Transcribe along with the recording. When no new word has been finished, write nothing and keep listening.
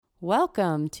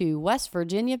Welcome to West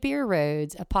Virginia Beer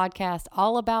Roads, a podcast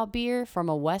all about beer from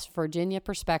a West Virginia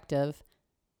perspective.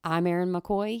 I'm Erin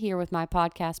McCoy, here with my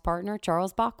podcast partner,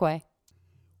 Charles Bockway.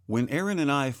 When Erin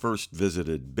and I first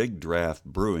visited Big Draft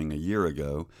Brewing a year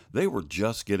ago, they were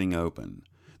just getting open.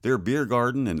 Their beer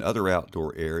garden and other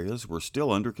outdoor areas were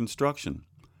still under construction.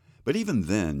 But even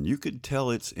then, you could tell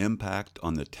its impact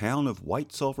on the town of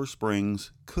White Sulphur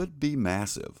Springs could be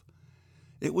massive.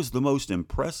 It was the most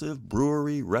impressive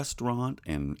brewery, restaurant,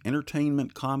 and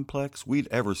entertainment complex we'd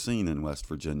ever seen in West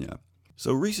Virginia.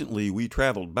 So recently, we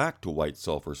traveled back to White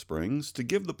Sulphur Springs to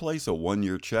give the place a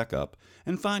one-year checkup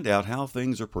and find out how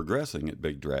things are progressing at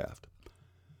Big Draft.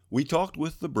 We talked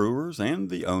with the brewers and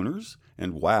the owners,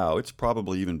 and wow, it's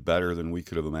probably even better than we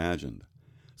could have imagined.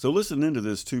 So listen into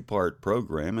this two-part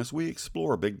program as we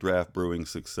explore Big Draft Brewing's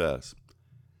success.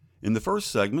 In the first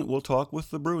segment, we'll talk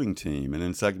with the brewing team, and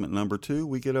in segment number 2,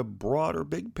 we get a broader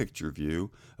big-picture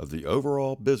view of the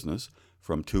overall business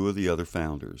from two of the other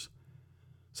founders.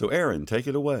 So, Erin, take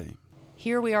it away.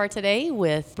 Here we are today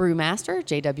with brewmaster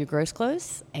J.W.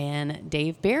 Grosclose and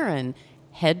Dave Barron,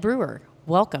 head brewer.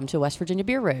 Welcome to West Virginia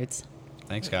Beer Roads.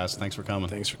 Thanks, guys. Thanks for coming.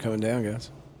 Thanks for coming down,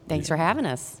 guys. Thanks for having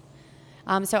us.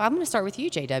 So I'm going to start with you,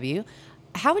 J.W.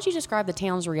 How would you describe the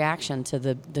town's reaction to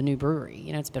the new brewery?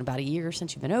 You know, it's been about a year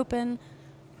since you've been open.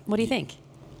 What do you think?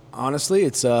 Honestly,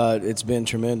 it's been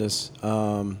tremendous.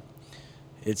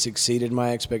 It's exceeded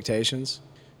my expectations.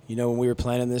 You know, when we were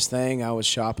planning this thing, I was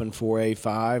shopping for a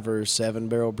 5 or 7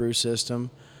 barrel brew system.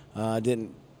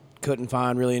 Couldn't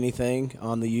find really anything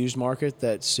on the used market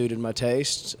that suited my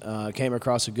taste. Came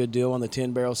across a good deal on the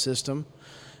 10 barrel system.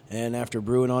 And after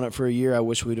brewing on it for a year, I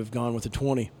wish we'd have gone with the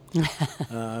 20.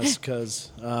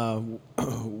 Because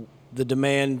the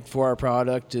demand for our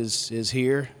product is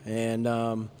here, and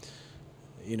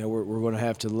you know we're going to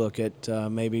have to look at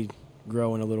maybe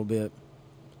growing a little bit.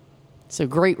 So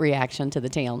great reaction to the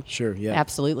town. Sure, yeah,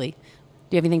 absolutely. Do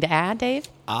you have anything to add, Dave?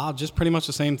 Just pretty much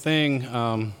the same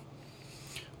thing.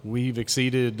 We've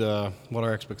exceeded what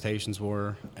our expectations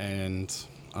were, and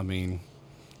I mean,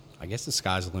 I guess the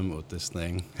sky's the limit with this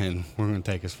thing, and we're going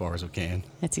to take as far as we can.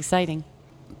 It's exciting.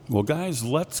 Well, guys,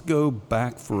 let's go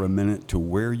back for a minute to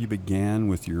where you began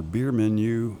with your beer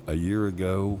menu a year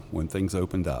ago when things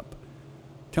opened up.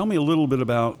 Tell me a little bit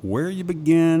about where you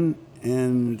began,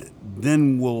 and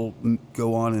then we'll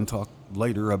go on and talk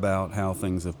later about how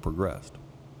things have progressed.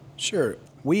 Sure.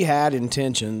 We had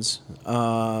intentions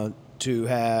to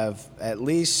have at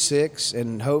least 6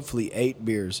 and hopefully 8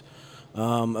 beers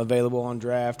available on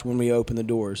draft when we open the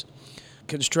doors.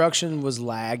 Construction was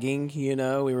lagging, you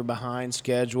know. We were behind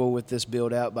schedule with this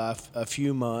build out by a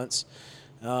few months.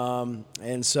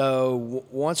 And so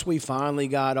once we finally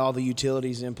got all the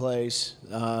utilities in place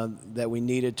that we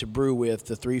needed to brew with,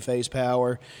 the 3-phase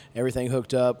power, everything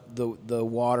hooked up, the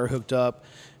water hooked up,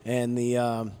 and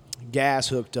the gas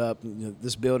hooked up,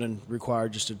 this building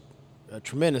required just a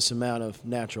tremendous amount of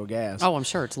natural gas. Oh, I'm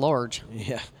sure it's large.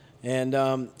 Yeah. And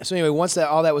so anyway, once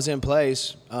all that was in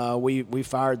place, we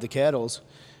fired the kettles,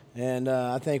 and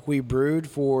I think we brewed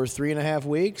for 3.5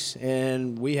 weeks,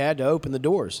 and we had to open the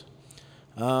doors.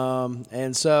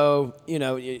 And so, you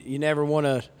know, you never want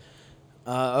to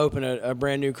open a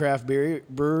brand new craft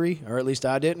brewery, or at least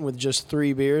I didn't, with just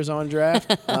 3 beers on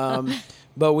draft.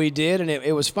 But we did, and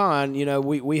it was fun. You know,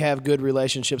 we have good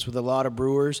relationships with a lot of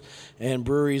brewers and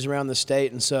breweries around the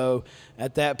state. And so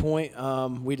at that point,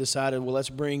 we decided, well, let's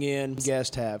bring in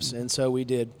guest taps. And so we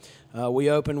did. We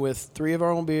opened with 3 of our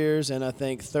own beers and I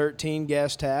think 13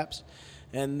 guest taps.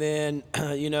 And then,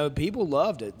 you know, people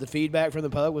loved it. The feedback from the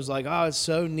public was like, oh, it's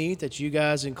so neat that you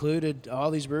guys included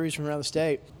all these breweries from around the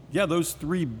state. Yeah, those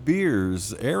 3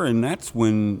 beers, Erin, that's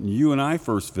when you and I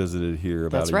first visited here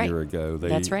about a year ago.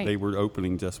 That's right. They were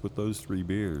opening just with those 3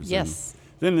 beers. Yes.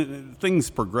 And then things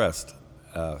progressed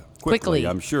quickly,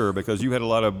 I'm sure, because you had a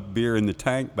lot of beer in the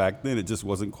tank back then. It just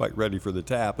wasn't quite ready for the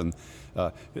tap. And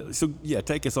so, yeah,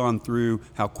 take us on through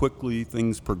how quickly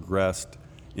things progressed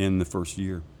in the first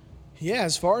year. Yeah,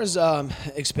 as far as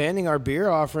expanding our beer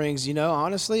offerings, you know,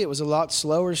 honestly, it was a lot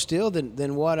slower still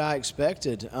than what I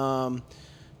expected.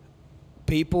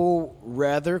 People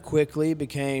rather quickly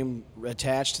became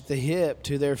attached at the hip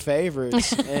to their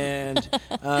favorites. And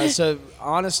so,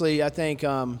 honestly, I think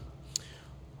of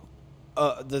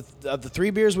the 3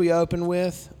 beers we opened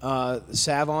with,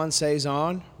 Savon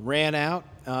Saison ran out.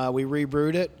 We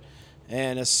rebrewed it.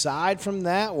 And aside from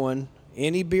that one,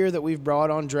 any beer that we've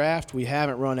brought on draft, we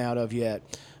haven't run out of yet.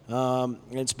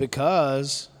 It's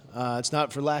because it's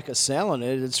not for lack of selling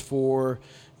it. It's for,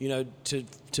 you know,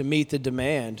 to meet the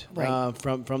demand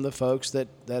from the folks that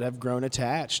have grown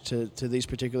attached to these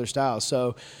particular styles.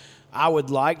 So I would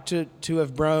like to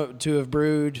have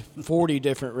brewed 40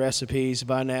 different recipes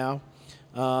by now.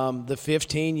 The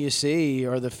 15 you see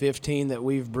are the 15 that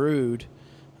we've brewed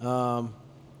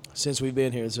since we've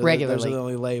been here. So regularly. Those are the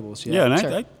only labels. Yeah, and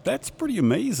Sure. that's pretty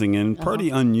amazing and pretty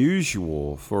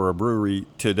unusual for a brewery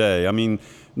today. I mean,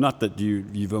 not that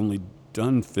you've only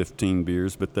done 15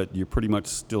 beers, but that you're pretty much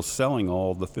still selling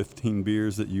all the 15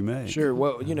 beers that you make. Sure.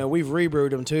 Well, we've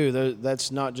rebrewed them too.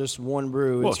 That's not just one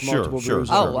brew. Well, It's sure, multiple sure, brews.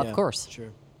 sure. Oh, of course.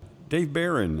 Sure. Dave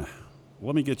Barron,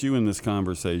 let me get you in this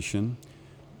conversation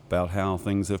about how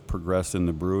things have progressed in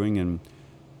the brewing, and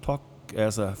talk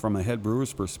from a head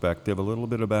brewer's perspective a little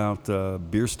bit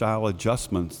about beer style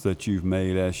adjustments that you've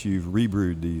made as you've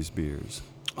rebrewed these beers.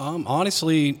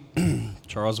 Honestly,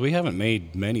 Charles, we haven't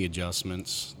made many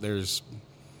adjustments. There's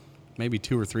maybe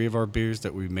 2 or 3 of our beers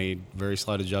that we've made very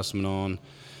slight adjustment on.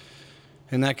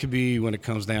 And that could be when it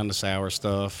comes down to sour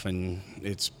stuff and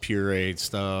it's pureed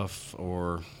stuff,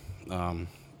 or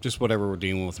just whatever we're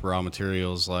dealing with raw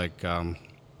materials, like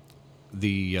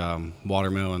the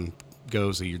watermelon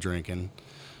goes that you're drinking.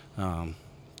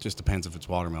 Just depends if it's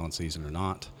watermelon season or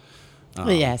not.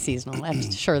 Yeah, seasonal. I'm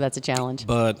sure that's a challenge.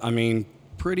 But, I mean,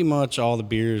 pretty much all the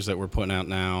beers that we're putting out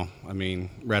now, I mean,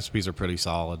 recipes are pretty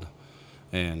solid,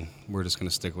 and we're just going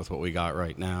to stick with what we got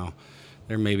right now.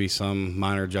 There may be some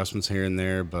minor adjustments here and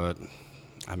there, but,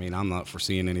 I mean, I'm not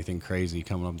foreseeing anything crazy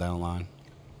coming up down the line.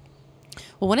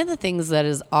 Well, one of the things that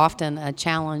is often a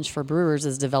challenge for brewers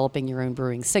is developing your own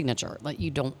brewing signature. Like,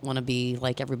 you don't want to be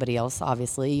like everybody else,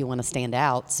 obviously. You want to stand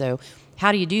out. So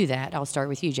how do you do that? I'll start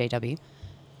with you, JW.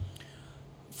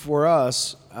 For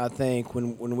us, I think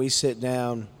when we sit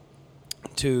down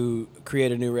to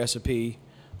create a new recipe,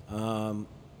 I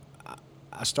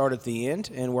start at the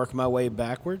end and work my way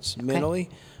backwards mentally.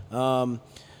 Where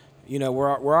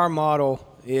our model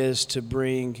is to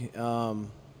bring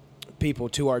people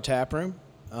to our tap room.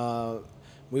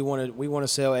 We want to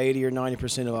sell 80 or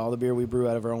 90% of all the beer we brew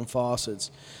out of our own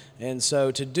faucets, and so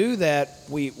to do that,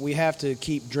 we have to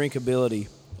keep drinkability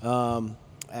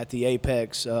at the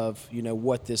apex of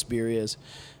what this beer is.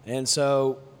 And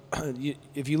so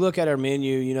if you look at our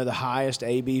menu, the highest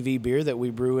ABV beer that we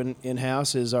brew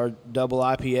in-house is our double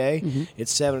IPA. Mm-hmm.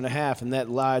 It's 7.5, and that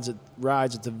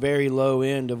rides at the very low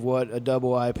end of what a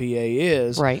double IPA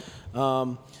is. Right.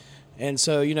 And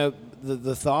so,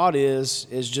 the thought is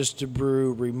just to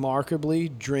brew remarkably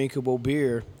drinkable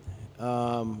beer,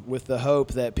 with the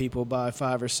hope that people buy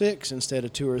 5 or 6 instead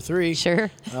of 2 or 3. Sure.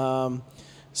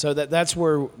 So that's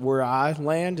where I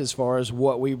land as far as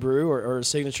what we brew, or a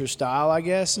signature style, I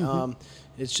guess. Mm-hmm.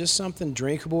 It's just something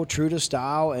drinkable, true to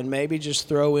style, and maybe just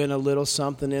throw in a little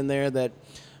something in there that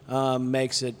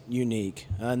makes it unique.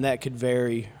 And that could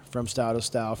vary from style to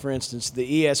style. For instance,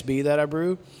 the ESB that I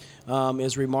brew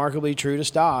is remarkably true to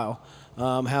style.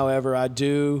 However, I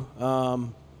do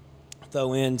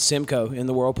throw in Simcoe in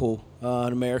the Whirlpool,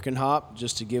 an American hop,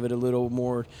 just to give it a little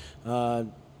more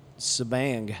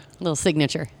sabang. Little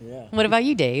signature. Yeah. What about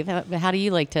you, Dave? How do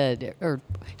you like to, or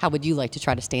how would you like to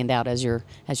try to stand out as you're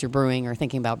brewing or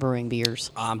thinking about brewing beers?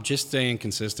 Just staying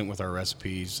consistent with our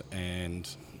recipes, and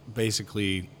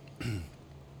basically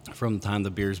from the time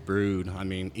the beer's brewed, I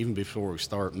mean, even before we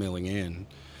start milling in,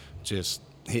 just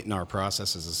hitting our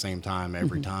processes at the same time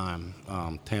every time.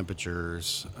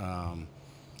 Temperatures,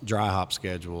 dry hop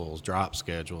schedules, drop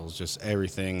schedules, just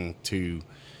everything to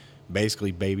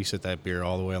basically babysit that beer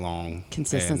all the way along.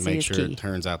 Consistency and make is sure key. It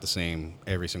turns out the same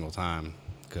every single time,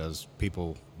 because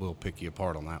people will pick you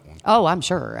apart on that one. Oh, I'm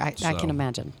sure. I So, can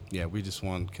imagine. Yeah, we just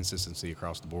want consistency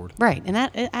across the board. Right. And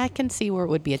that I can see where it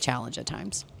would be a challenge at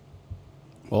times.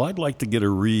 Well, I'd like to get a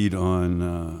read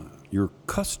on your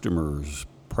customers'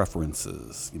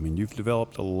 preferences. I mean, you've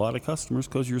developed a lot of customers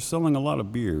because you're selling a lot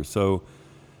of beer. So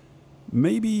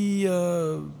maybe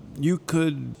you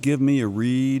could give me a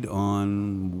read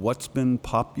on what's been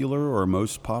popular or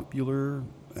most popular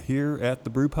here at the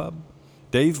Brew Pub.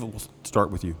 Dave, we'll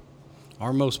start with you.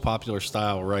 Our most popular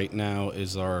style right now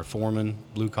is our Foreman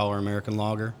Blue Collar American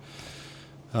Lager.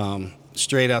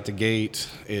 Straight out the gate,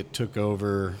 it took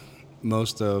over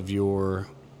most of your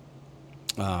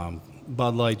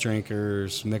Bud Light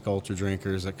drinkers, Mick Ultra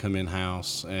drinkers that come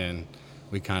in-house, and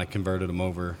we kind of converted them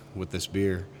over with this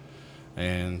beer.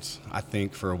 And I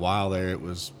think for a while there, it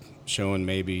was showing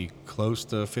maybe close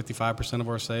to 55% of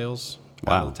our sales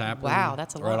out of the tap room. Wow,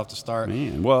 that's a right lot. off the start.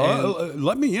 Man, well,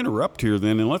 let me interrupt here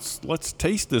then, and let's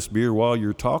taste this beer while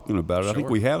you're talking about it. I think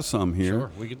Sure. we have some here.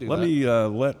 Sure, we could do let that. me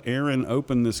let Aaron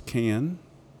open this can,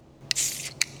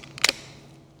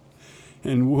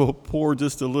 and we'll pour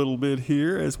just a little bit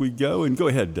here as we go. And go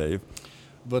ahead, Dave.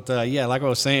 But, yeah, like I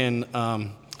was saying,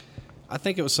 I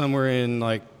think it was somewhere in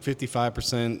like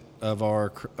 55% of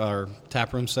our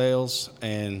tap room sales.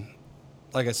 And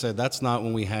like I said, that's not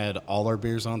when we had all our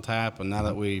beers on tap. And now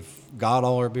that we've got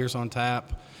all our beers on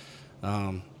tap,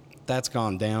 that's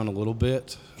gone down a little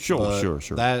bit. Sure.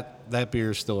 That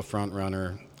beer is still a front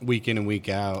runner week in and week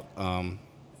out.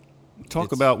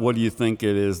 Talk about what do you think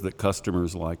it is that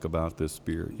customers like about this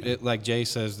beer? Like Jay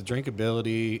says, the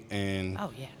drinkability and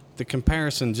Oh, yeah. the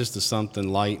comparison just to something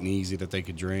light and easy that they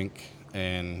could drink.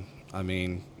 And, I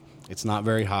mean, it's not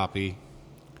very hoppy,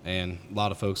 and a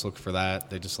lot of folks look for that.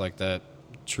 They just like that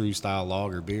true style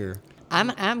lager beer.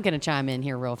 I'm going to chime in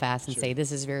here real fast and say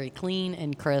this is very clean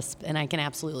and crisp, and I can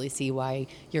absolutely see why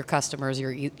your customers,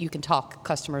 you can talk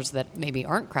customers that maybe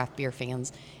aren't craft beer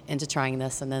fans into trying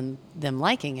this and then them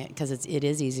liking it because it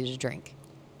is easy to drink.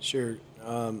 Sure.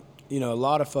 A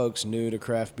lot of folks new to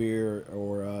craft beer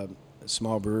or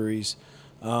small breweries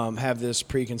have this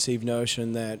preconceived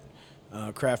notion that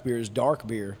craft beer is dark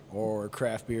beer or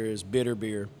craft beer is bitter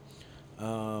beer.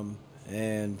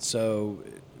 And so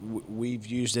we've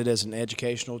used it as an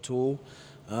educational tool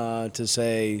to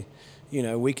say,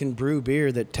 we can brew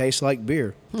beer that tastes like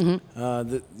beer. Mm-hmm.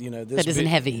 This that isn't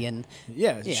heavy and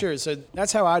yeah, sure. So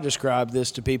that's how I describe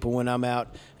this to people when I'm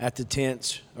out at the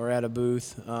tents or at a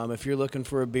booth. If you're looking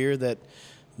for a beer that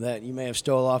you may have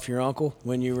stole off your uncle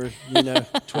when you were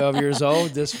 12 years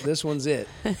old, this one's it.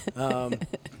 But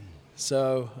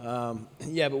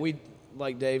we,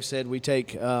 like Dave said, we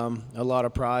take a lot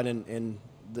of pride in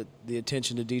the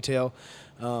attention to detail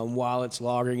while it's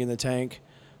lagering in the tank.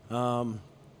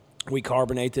 We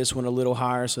carbonate this one a little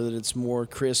higher so that it's more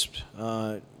crisp.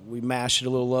 We mash it a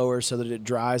little lower so that it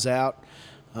dries out.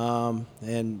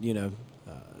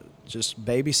 Just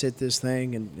babysit this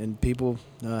thing, and people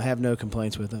have no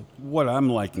complaints with it. What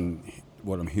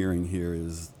I'm hearing here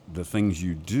is the things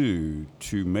you do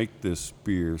to make this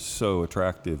beer so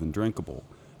attractive and drinkable.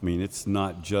 I mean, it's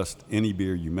not just any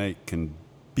beer you make can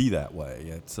be that way.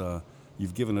 It's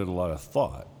you've given it a lot of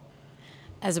thought.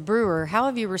 As a brewer, how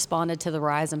have you responded to the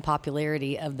rise in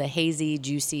popularity of the hazy,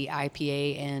 juicy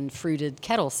IPA and fruited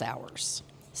kettle sours?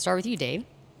 Start with you, Dave.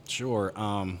 Sure.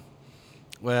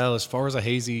 Well, as far as a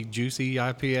hazy, juicy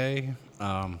IPA,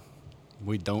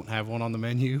 we don't have one on the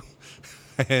menu.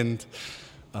 And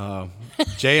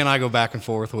Jay and I go back and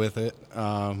forth with it.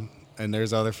 And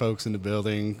there's other folks in the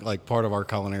building, like part of our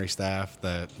culinary staff,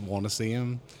 that want to see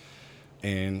them.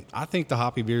 And I think the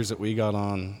hoppy beers that we got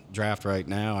on draft right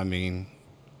now, I mean,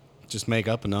 just make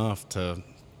up enough to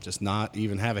just not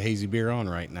even have a hazy beer on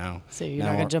right now. So you're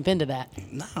not going to jump into that?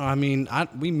 No, I mean,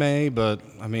 we may, but,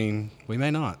 I mean, we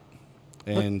may not.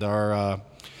 And our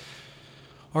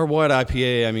white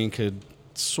IPA, I mean, could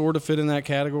sort of fit in that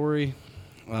category.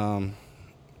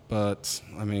 But,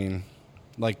 I mean,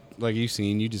 like you've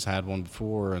seen, you just had one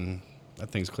before, and that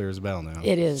thing's clear as a bell now.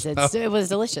 It is. It was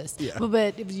delicious. Yeah.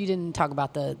 But you didn't talk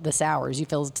about the sours. You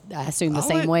feel, I assume, the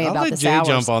same way about the sours. I'll let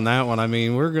Jay jump on that one. I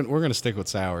mean, we're gonna stick with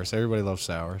sours. Everybody loves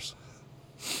sours.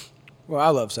 Well, I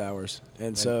love sours,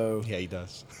 and so yeah, he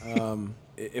does.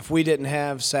 If we didn't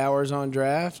have sours on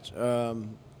draft,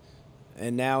 and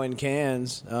now in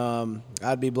cans,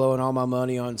 I'd be blowing all my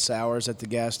money on sours at the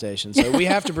gas station. So we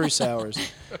have to brew sours,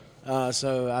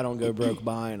 so I don't go broke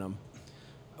buying them.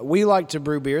 We like to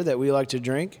brew beer that we like to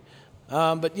drink.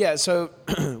 But, yeah, so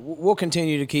we'll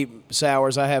continue to keep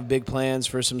sours. I have big plans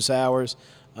for some sours.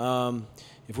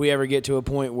 If we ever get to a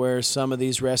point where some of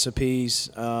these recipes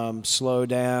slow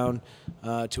down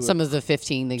to some of the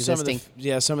 15 existing.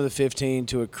 Some of the 15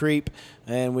 to a creep,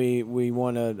 and we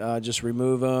want to just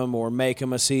remove them or make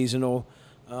them a seasonal,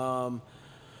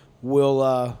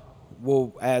 we'll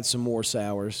add some more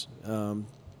sours to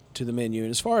the menu. And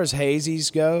as far as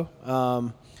hazies go,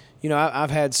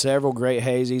 I've had several great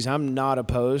hazies. I'm not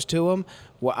opposed to them.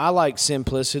 Well, I like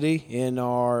simplicity in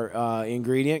our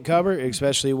ingredient cover,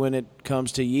 especially when it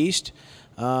comes to yeast.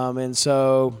 And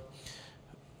so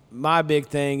my big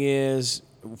thing is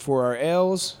for our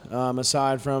ales,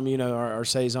 aside from, our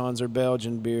Saisons or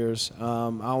Belgian beers,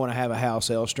 I want to have a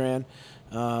house ale strand.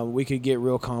 We could get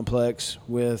real complex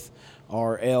with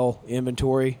our ale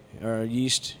inventory, our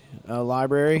yeast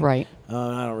library. Right. I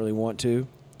don't really want to.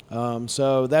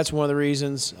 So that's one of the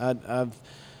reasons I've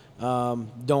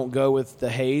don't go with the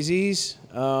hazies.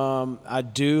 I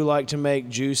do like to make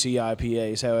juicy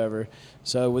IPAs, however.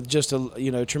 So with just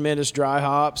tremendous dry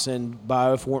hops and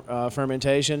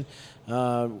fermentation,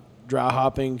 dry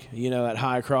hopping, at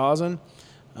high Krausen,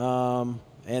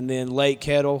 and then late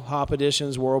kettle hop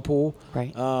additions, Whirlpool.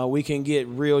 Right. We can get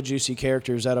real juicy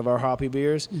characters out of our hoppy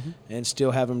beers and still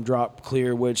have them drop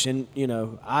clear.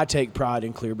 I take pride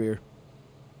in clear beer.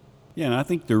 Yeah, and I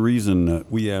think the reason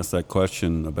that we asked that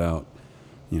question about,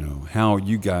 how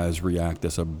you guys react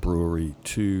as a brewery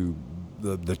to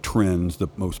the trends, the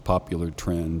most popular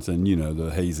trends, and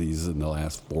the hazies in the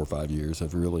last 4 or 5 years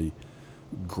have really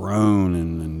grown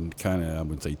and kind of, I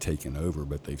wouldn't say taken over,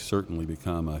 but they've certainly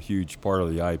become a huge part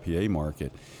of the IPA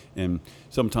market. And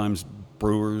sometimes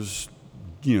brewers,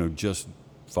 just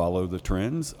follow the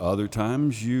trends. Other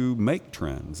times you make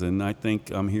trends. And I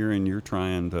think I'm hearing you're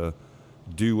trying to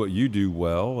do what you do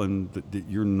well, and that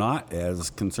you're not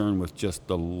as concerned with just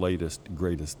the latest,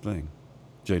 greatest thing.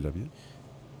 JW?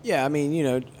 Yeah, I mean,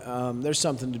 there's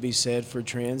something to be said for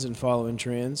trends and following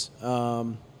trends.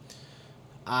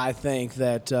 I think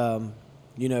that,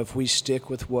 if we stick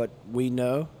with what we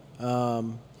know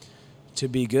to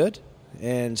be good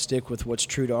and stick with what's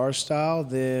true to our style,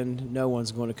 then no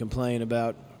one's going to complain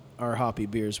about our hoppy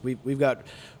beers. We've got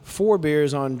 4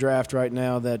 beers on draft right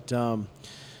now that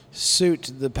suit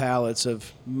the palates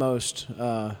of most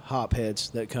hop heads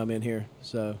that come in here.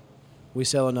 So we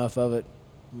sell enough of it.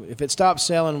 If it stops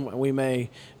selling, we may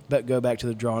go back to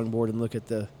the drawing board and look at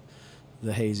the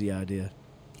hazy idea.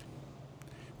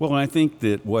 Well, I think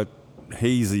that what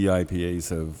hazy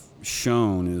IPAs have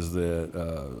shown is that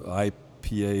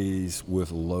IPAs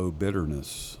with low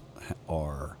bitterness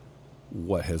are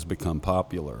what has become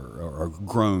popular or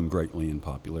grown greatly in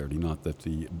popularity. Not that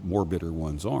the more bitter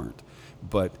ones aren't,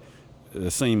 but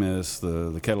the same as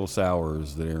the kettle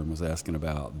sours that Aaron was asking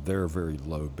about, they're very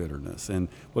low bitterness. And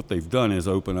what they've done is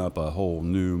open up a whole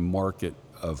new market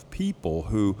of people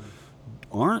who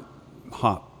aren't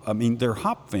they're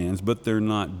hop fans, but they're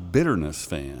not bitterness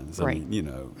fans. Right.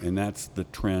 And that's the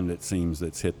trend, it seems,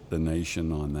 that's hit the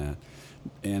nation on that.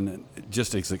 And it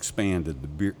just has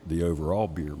expanded the overall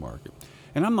beer market.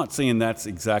 And I'm not saying that's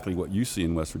exactly what you see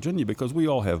in West Virginia, because we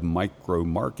all have micro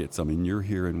markets. I mean, you're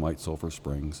here in White Sulphur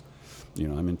Springs.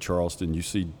 I'm in Charleston. You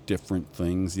see different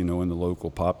things, in the local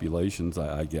populations,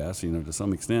 I guess, to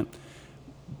some extent.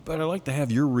 But I'd like to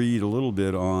have your read a little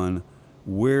bit on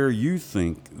where you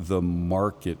think the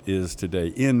market is today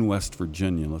in West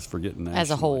Virginia. Let's forget nationally.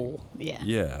 As a whole, yeah.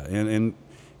 Yeah,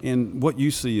 and what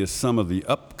you see as some of the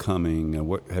upcoming,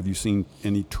 what have you seen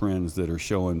any trends that are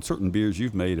showing certain beers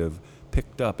you've made have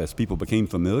picked up as people became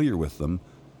familiar with them,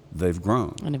 they've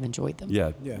grown. And have enjoyed them.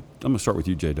 Yeah. I'm going to start with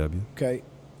you, JW. Okay.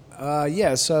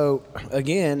 So,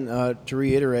 again, to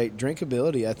reiterate,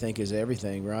 drinkability, I think, is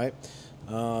everything, right?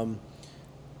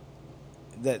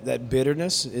 That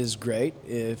bitterness is great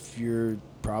if you're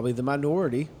probably the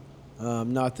minority.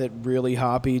 Not that really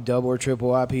hoppy double or triple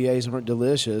IPAs aren't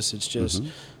delicious. It's just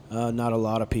not a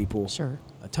lot of people. Sure.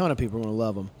 A ton of people are going to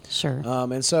love them. Sure.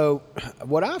 And so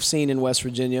what I've seen in West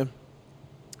Virginia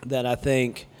that I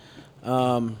think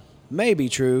may be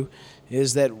true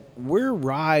is that we're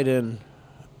riding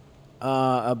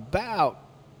about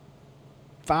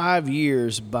 5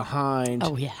 years behind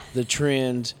the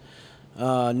trend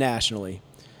nationally.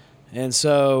 And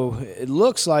so it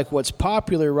looks like what's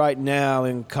popular right now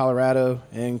in Colorado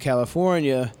and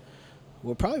California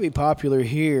will probably be popular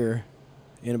here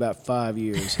in about 5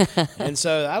 years. And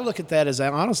so I look at that as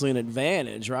honestly an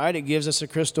advantage, right? It gives us a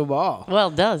crystal ball. Well,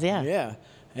 it does, yeah. Yeah.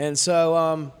 And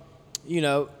so,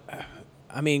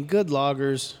 good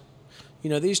lagers,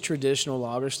 these traditional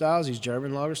lager styles, these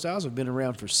German lager styles have been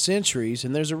around for centuries,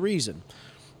 and there's a reason.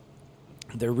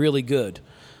 They're really good.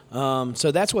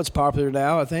 So that's what's popular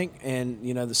now, I think.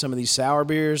 And, some of these sour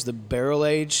beers, the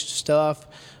barrel-aged stuff.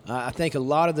 I think a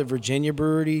lot of the Virginia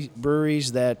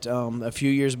breweries that a few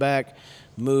years back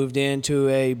moved into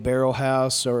a barrel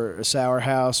house or a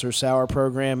sour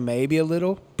program maybe a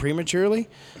little prematurely.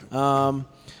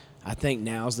 I think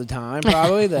now's the time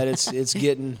probably that it's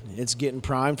getting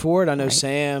primed for it. I know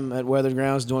Sam at Weathered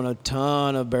Ground's doing a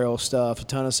ton of barrel stuff, a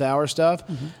ton of sour stuff.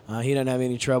 He doesn't have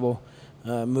any trouble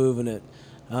moving it.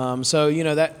 So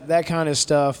that kind of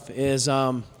stuff is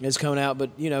coming out.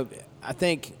 But I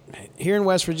think here in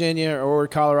West Virginia or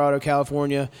Colorado,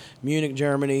 California, Munich,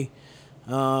 Germany,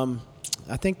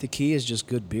 I think the key is just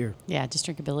good beer. Yeah, just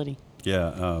drinkability.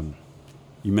 Yeah,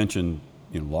 you mentioned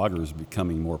lagers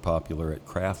becoming more popular at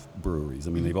craft breweries.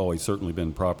 I mean, they've always certainly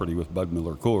been property with Bud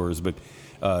Miller Coors, but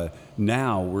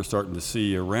now we're starting to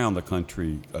see around the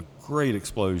country a great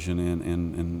explosion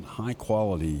in high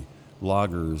quality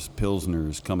lagers,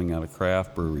 pilsners coming out of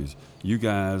craft breweries. You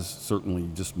guys certainly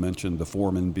just mentioned the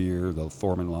Foreman beer, the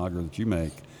Foreman lager that you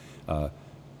make.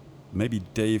 Maybe,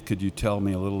 Dave, could you tell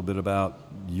me a little bit about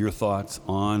your thoughts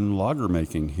on lager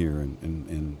making here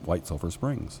in White Sulphur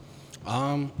Springs?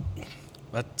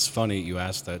 That's funny you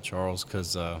asked that, Charles,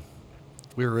 because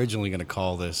we were originally going to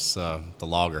call this the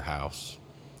Lager House.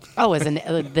 Oh, as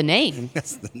the name.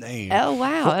 That's the name. Oh,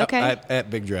 wow. Okay. At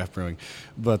Big Draft Brewing.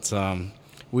 But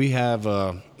we have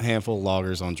a handful of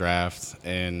lagers on draft,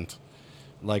 and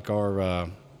like our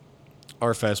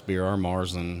fest beer, our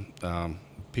Marzen,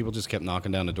 people just kept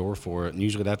knocking down the door for it, and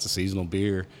usually that's a seasonal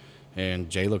beer. And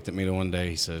Jay looked at me the one day,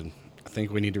 he said, I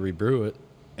think we need to rebrew it.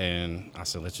 And I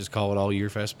said, let's just call it all year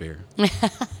fest beer.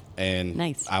 And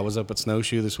Nice. I was up at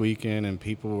Snowshoe this weekend, and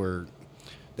people were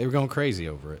going crazy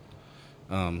over it.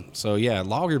 So yeah,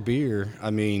 lager beer,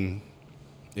 I mean,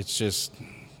 it's just,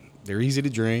 they're easy to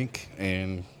drink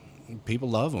and people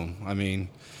love them. I mean,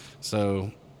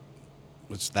 so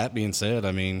with that being said,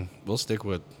 I mean, we'll stick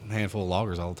with a handful of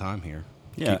lagers all the time here.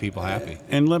 Yeah. Keep people happy.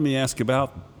 And let me ask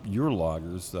about your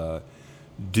lagers.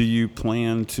 Do you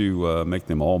plan to make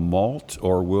them all malt,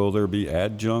 or will there be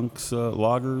adjuncts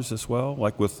lagers as well,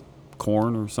 like with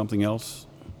corn or something else?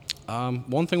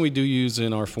 One thing we do use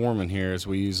in our Foreman here is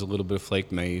we use a little bit of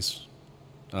flaked maize.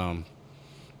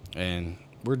 And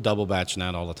we're double batching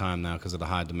that all the time now because of the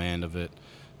high demand of it.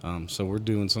 So we're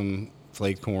doing some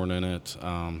flaked corn in it.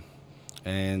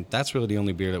 And that's really the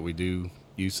only beer that we do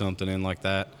use something in like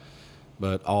that.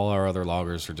 But all our other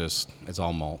lagers are it's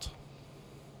all malt.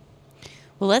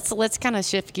 Well, let's kind of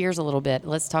shift gears a little bit.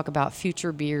 Let's talk about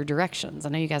future beer directions. I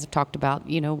know you guys have talked about,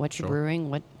 what you're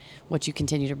brewing, what you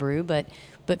continue to brew, but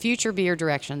future beer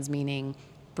directions, meaning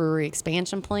brewery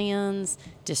expansion plans,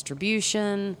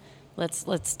 distribution.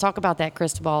 Let's talk about that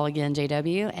crystal ball again,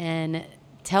 JW, and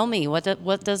tell me what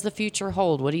does the future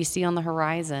hold? What do you see on the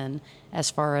horizon as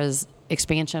far as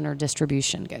expansion or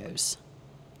distribution goes?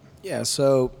 Yeah,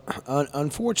 so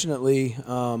unfortunately,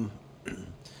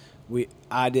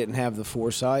 I didn't have the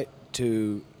foresight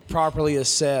to properly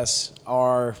assess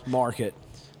our market,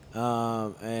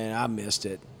 and I missed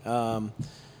it.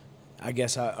 I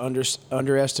guess I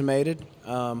underestimated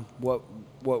what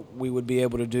we would be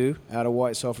able to do out of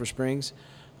White Sulphur Springs.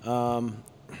 So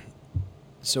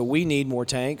we need more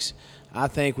tanks. I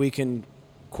think we can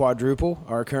quadruple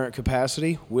our current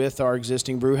capacity with our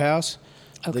existing brew house.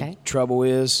 Okay. The trouble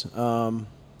is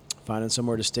finding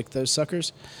somewhere to stick those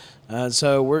suckers.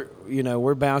 So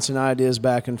we're bouncing ideas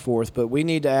back and forth, but we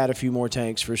need to add a few more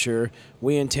tanks for sure.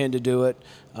 We intend to do it.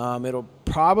 It'll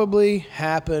probably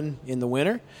happen in the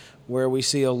winter, where we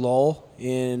see a lull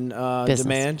in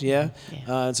demand. Yeah,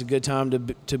 it's a good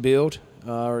time to build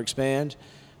or expand,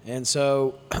 and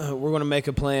so we're going to make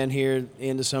a plan here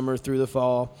in the summer through the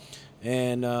fall,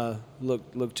 and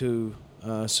look to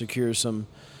secure some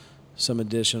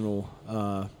additional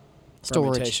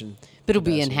Storage. fermentation. But it'll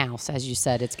be capacity. in-house, as you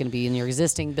said. It's going to be in your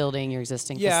existing building, your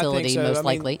existing I facility, think so. most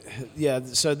likely. Yeah,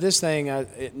 so this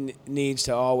thing needs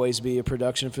to always be a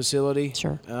production facility.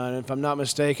 Sure. And if I'm not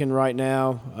mistaken, right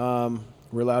now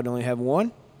we're allowed to only have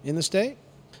one in the state,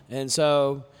 and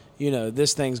so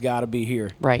this thing's got to be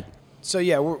here. Right. So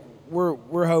yeah,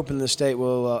 we're hoping the state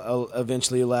will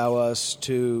eventually allow us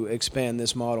to expand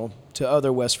this model to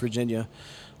other West Virginia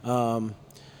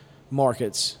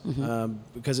markets,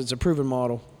 because it's a proven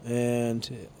model, and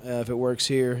if it works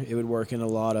here, it would work in a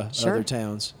lot of other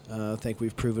towns. I think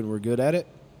we've proven we're good at it,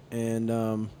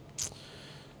 and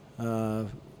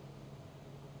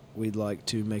we'd like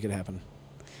to make it happen.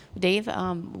 Dave,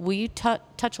 will you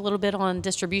touch a little bit on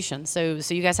distribution? So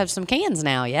you guys have some cans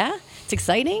now, yeah? It's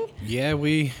exciting? Yeah,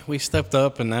 we stepped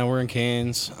up, and now we're in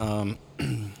cans.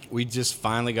 We just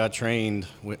finally got trained.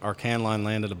 Our can line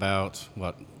landed about,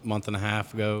 month and a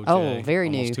half ago, Oh, Jay? very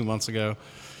Almost new. 2 months ago.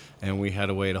 And we had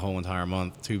to wait a whole entire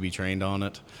month to be trained on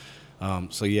it.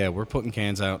 So, yeah, we're putting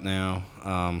cans out now.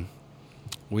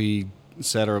 We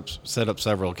set up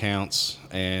several accounts,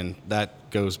 and that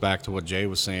goes back to what Jay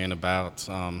was saying about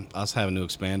us having to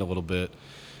expand a little bit.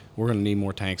 We're going to need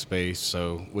more tank space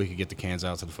so we could get the cans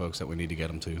out to the folks that we need to get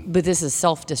them to. But this is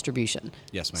self-distribution.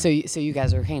 Yes, ma'am. So you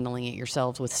guys are handling it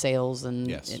yourselves with sales and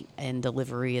Yes. and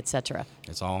delivery, et cetera.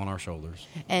 It's all on our shoulders.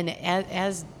 And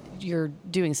as you're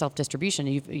doing self-distribution,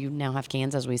 you now have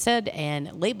cans, as we said,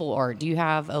 and label art. Do you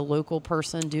have a local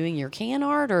person doing your can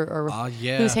art, or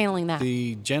Yeah. who's handling that?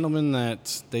 The gentleman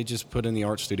that they just put in the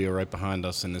art studio right behind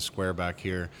us in this square back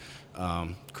here,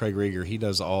 Craig Rieger, he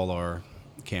does all our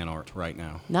can art right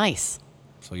now. Nice.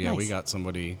 So, yeah, we Nice. got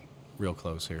somebody real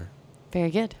close here. Very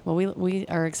good. Well, we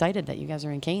are excited that you guys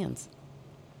are in cans.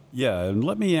 Yeah, and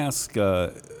let me ask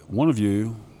one of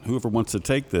you, whoever wants to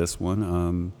take this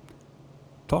one,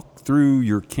 talk through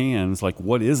your cans, like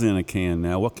what is in a can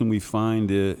now? What can we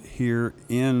find here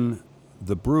in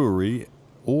the brewery,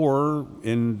 or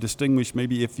distinguish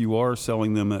maybe if you are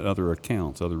selling them at other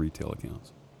accounts, other retail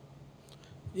accounts?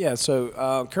 Yeah,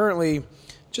 so currently,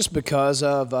 just because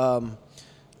of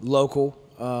local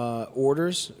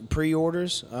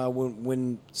pre-orders.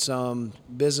 When some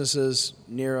businesses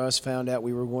near us found out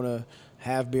we were going to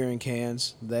have beer in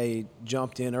cans, they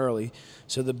jumped in early.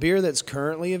 So the beer that's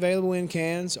currently available in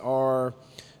cans are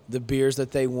the beers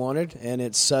that they wanted, and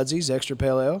it's Sudsy's Extra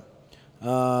Pale Ale,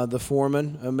 the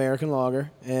Foreman American Lager,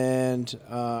 and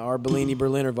our Bellini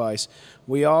Berliner Weiss.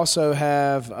 We also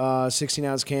have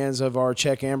 16-ounce cans of our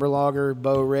Czech Amber Lager,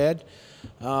 Bow Red.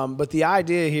 But the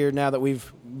idea here, now that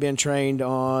we've been trained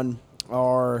on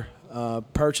our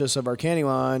purchase of our canning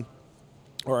line,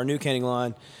 or our new canning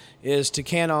line, is to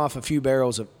can off a few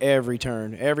barrels of every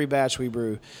turn, every batch we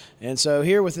brew. And so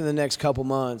here within the next couple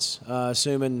months,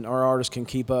 assuming our artists can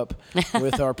keep up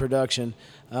with our production,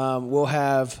 we'll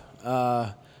have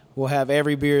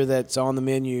every beer that's on the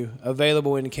menu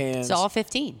available in cans. So all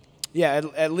 15. Yeah,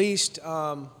 at least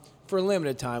for a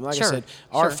limited time. Like Sure, I said,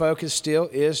 our sure. focus still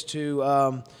is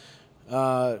to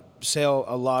sell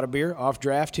a lot of beer off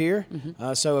draft here.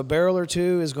 Mm-hmm. So a barrel or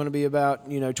two is going to be about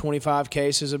 25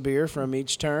 cases of beer from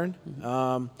each turn.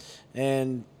 Mm-hmm.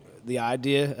 And the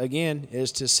idea again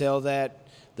is to sell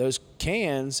those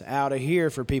cans out of here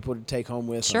for people to take home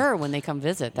with them. Sure, when they come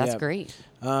visit. That's Yeah. great.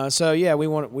 So yeah, we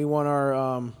want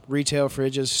our retail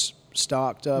fridges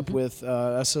stocked up Mm-hmm. with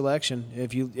a selection.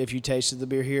 If you tasted the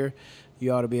beer here,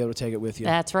 you ought to be able to take it with you.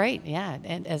 That's right. Yeah.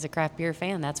 And as a craft beer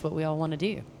fan, that's what we all want to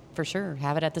do. For sure.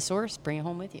 Have it at the source, bring it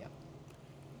home with you.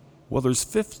 Well, there's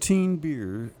 15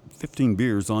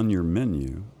 beers on your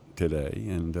menu today,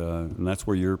 and that's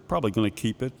where you're probably going to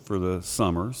keep it for the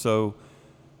summer. So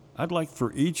I'd like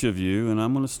for each of you, and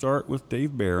I'm going to start with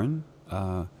Dave Barron,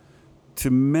 to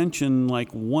mention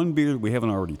like one beer that we haven't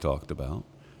already talked about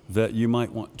that you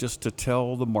might want just to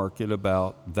tell the market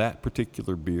about that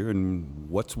particular beer and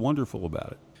what's wonderful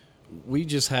about it. We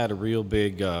just had a real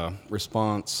big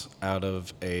response out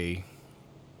of a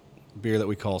beer that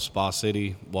we call Spa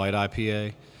City White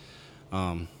IPA.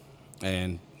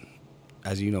 And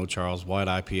as you know, Charles, White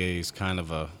IPA is kind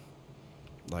of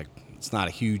it's not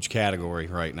a huge category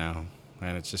right now.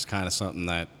 And it's just kind of something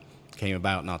that came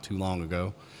about not too long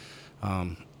ago.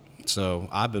 So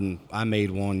I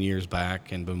made one years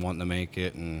back and been wanting to make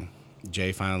it. And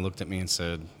Jay finally looked at me and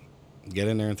said, get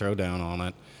in there and throw down on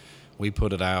it. We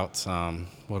put it out,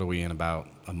 what are we in, about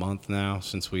a month now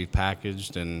since we've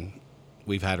packaged, and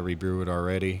we've had to rebrew it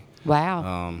already.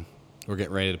 Wow. We're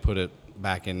getting ready to put it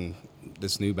back in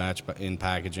this new batch in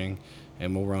packaging,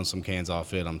 and we'll run some cans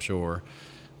off it, I'm sure.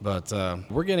 But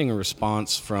we're getting a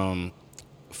response from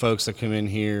folks that come in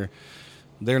here.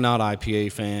 They're not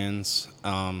IPA fans,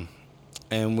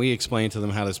 and we explained to them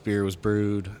how this beer was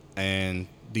brewed and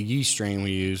the yeast strain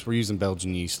we use. We're using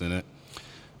Belgian yeast in it.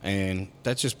 And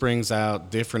that just brings out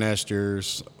different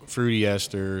esters, fruity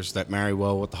esters that marry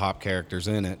well with the hop characters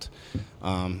in it.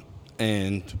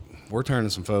 And we're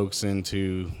turning some folks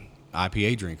into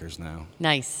IPA drinkers now.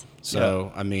 Nice.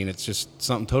 So, I mean, it's just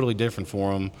something totally different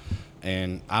for them.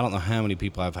 And I don't know how many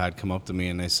people I've had come up to me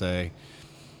and they say,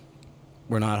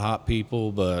 we're not hop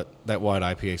people, but that white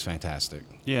IPA is fantastic.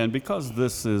 Yeah, and because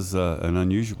this is an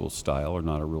unusual style, or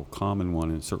not a real common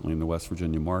one, and certainly in the West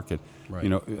Virginia market, Right.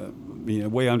 The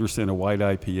way I understand a white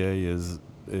IPA is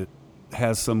it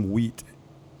has some wheat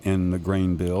in the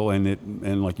grain bill,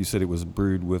 and like you said, it was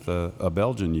brewed with a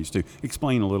Belgian yeast too.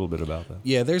 Explain a little bit about that.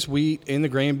 Yeah, there's wheat in the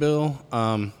grain bill,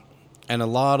 and a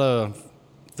lot of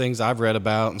things I've read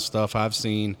about and stuff I've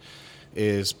seen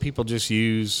is people just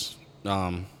use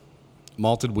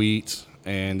malted wheat,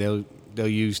 and they'll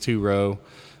use 2-row.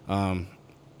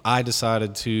 I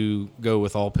decided to go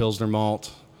with all Pilsner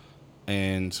malt,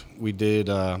 and we did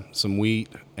some wheat,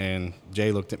 and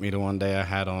Jay looked at me the one day I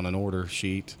had on an order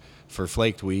sheet for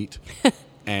flaked wheat,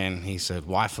 and he said,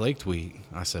 why flaked wheat?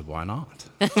 I said, why not?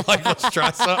 Let's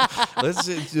try something.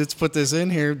 Let's put this in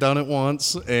here, done it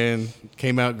once, and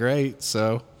came out great.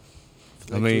 So,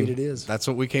 Flaked wheat it is. That's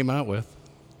what we came out with.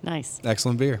 Nice.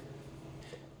 Excellent beer.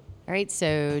 All right.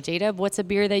 So, J-Dub, what's a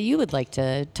beer that you would like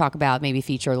to talk about, maybe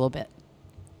feature a little bit?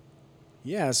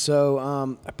 Yeah,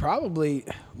 so probably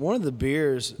one of the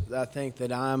beers I think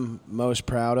that I'm most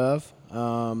proud of,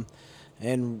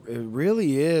 and it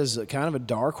really is kind of a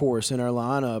dark horse in our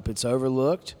lineup. It's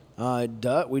overlooked.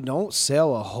 We don't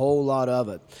sell a whole lot of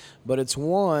it, but it's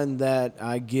one that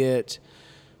I get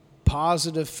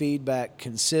positive feedback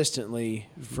consistently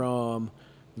from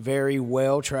very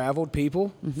well-traveled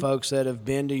people, folks that have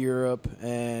been to Europe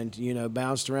and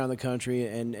bounced around the country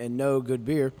and know good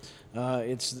beer.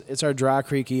 It's our Dry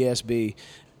Creek ESB.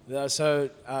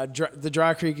 The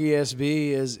Dry Creek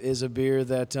ESB is a beer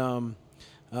that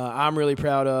I'm really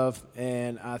proud of,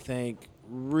 and I think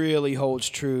really holds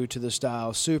true to the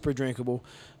style. Super drinkable.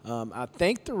 I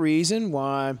think the reason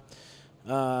why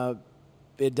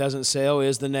it doesn't sell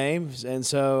is the name, and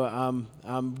so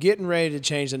I'm getting ready to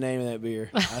change the name of that beer.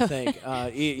 I think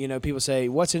people say,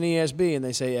 "What's an ESB?" and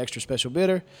they say extra special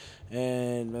bitter,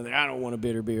 and they're like, I don't want a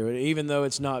bitter beer, even though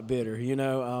it's not bitter.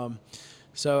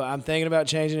 So I'm thinking about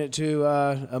changing it to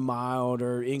a mild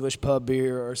or English pub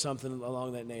beer or something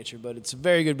along that nature. But it's a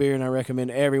very good beer, and I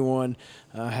recommend everyone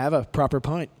have a proper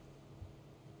pint.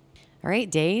 All right,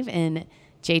 Dave and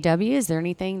JW, is there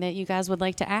anything that you guys would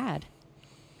like to add?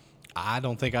 I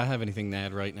don't think I have anything to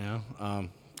add right now.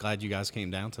 Glad you guys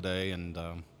came down today, and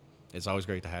it's always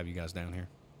great to have you guys down here.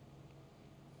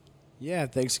 Yeah,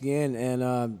 thanks again,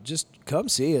 and just come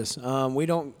see us. We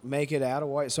don't make it out of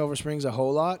White Sulphur Springs a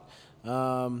whole lot.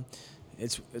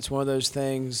 It's one of those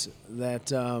things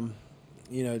that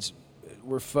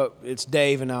it's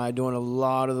Dave and I doing a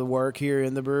lot of the work here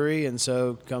in the brewery, and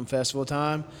so come festival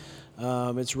time,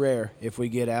 it's rare if we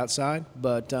get outside,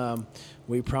 but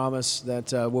we promise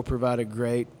that we'll provide a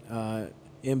great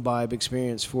imbibe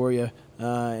experience for you,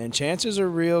 and chances are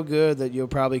real good that you'll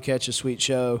probably catch a sweet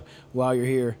show while you're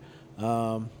here.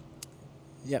 So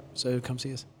come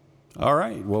see us. All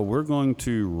right. Well, we're going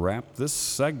to wrap this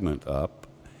segment up.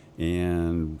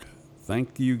 And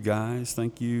thank you, guys.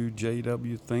 Thank you,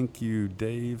 JW. Thank you,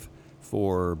 Dave,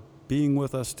 for being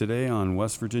with us today on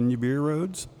West Virginia Beer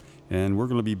Roads. And we're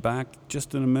going to be back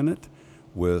just in a minute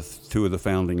with two of the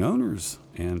founding owners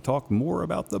and talk more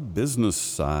about the business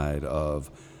side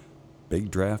of Big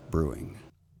Draft Brewing.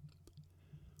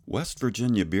 West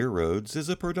Virginia Beer Roads is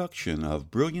a production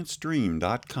of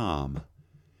BrilliantStream.com.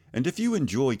 And if you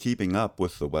enjoy keeping up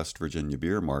with the West Virginia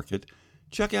beer market,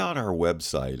 check out our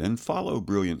website and follow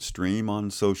Brilliant Stream on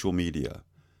social media.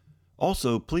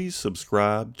 Also, please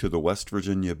subscribe to the West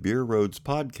Virginia Beer Roads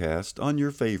podcast on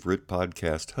your favorite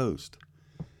podcast host.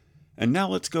 And now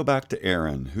let's go back to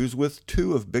Aaron, who's with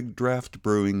two of Big Draft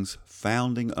Brewing's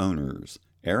founding owners.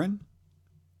 Aaron?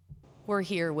 We're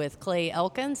here with Clay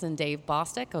Elkins and Dave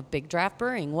Bostic of Big Draft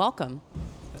Brewing. Welcome.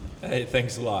 Hey,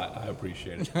 thanks a lot. I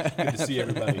appreciate it. Good to see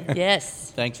everybody here.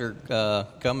 Yes. Thanks for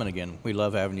coming again. We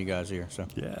love having you guys here.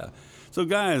 Yeah. So,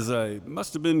 guys, it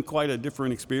must have been quite a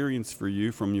different experience for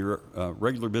you from your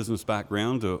regular business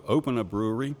background to open a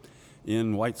brewery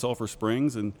in White Sulphur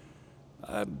Springs. And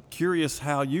I'm curious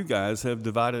how you guys have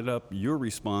divided up your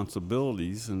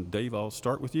responsibilities. And, Dave, I'll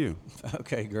start with you.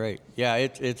 Okay, great. Yeah,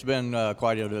 it's been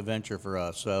quite an adventure for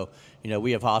us. So,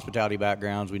 we have hospitality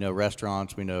backgrounds. We know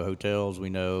restaurants. We know hotels. We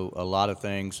know a lot of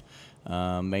things,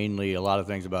 mainly a lot of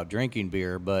things about drinking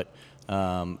beer. But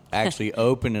actually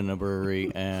opening a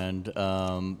brewery and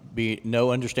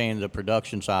understanding the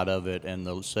production side of it and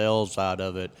the sales side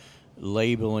of it,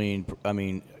 labeling,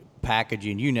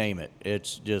 packaging, you name it.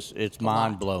 It's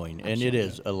mind-blowing. And it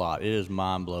is a lot. It is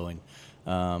mind-blowing.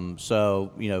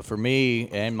 So, for me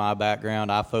and my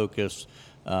background, I focus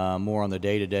more on the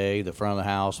day-to-day, the front of the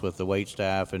house with the wait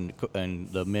staff and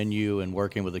the menu and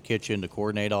working with the kitchen to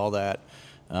coordinate all that.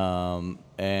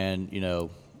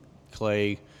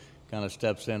 Clay kind of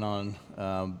steps in on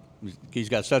he's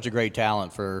got such a great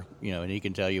talent for, and he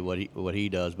can tell you what he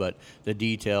does, but the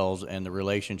details and the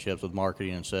relationships with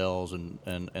marketing and sales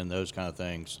and those kind of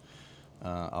things,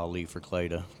 I'll leave for Clay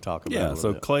to talk about. Yeah,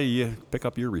 so Clay, you pick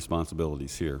up your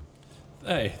responsibilities here.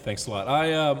 Hey, thanks a lot.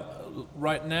 I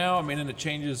right now, and it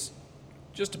changes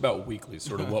just about weekly,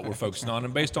 sort of what we're focusing on,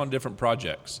 and based on different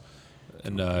projects,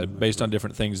 and based on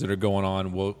different things that are going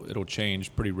on, it'll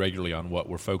change pretty regularly on what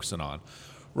we're focusing on.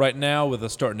 Right now, with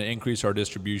us starting to increase our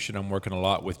distribution, I'm working a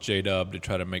lot with J-Dub to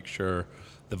try to make sure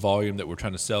the volume that we're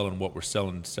trying to sell and what we're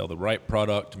selling to sell the right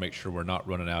product to make sure we're not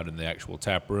running out in the actual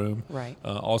tap room. Right.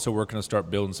 Also working to start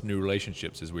building some new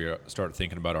relationships as we start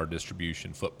thinking about our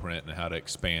distribution footprint and how to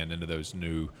expand into those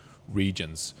new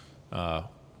regions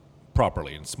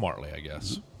properly and smartly, I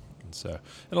guess. Mm-hmm.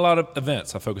 And a lot of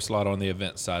events. I focus a lot on the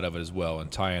event side of it as well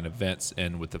and tie in events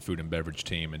in with the food and beverage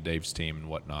team and Dave's team and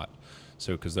whatnot.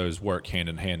 So, because those work hand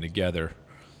in hand together,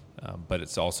 but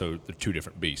it's also the two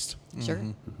different beasts. Sure.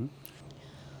 Mm-hmm.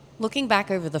 Looking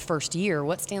back over the first year,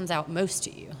 what stands out most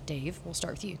to you? Dave, we'll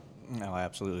start with you. No,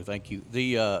 absolutely. Thank you.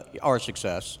 Our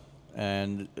success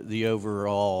and the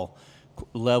overall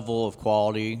level of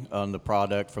quality on the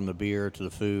product, from the beer to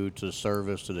the food to the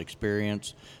service to the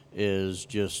experience, is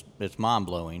just, it's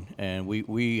mind-blowing. And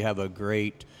we have a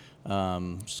great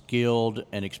skilled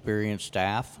and experienced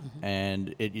staff,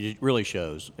 and it really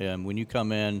shows. And when you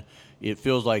come in, it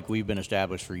feels like we've been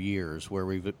established for years, where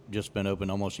we've just been open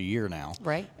almost a year now.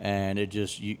 Right. And it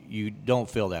just, you don't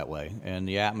feel that way. And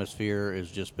the atmosphere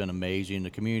has just been amazing. The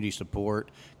community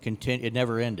support, it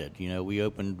never ended. You know, we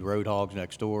opened Road Hogs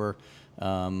next door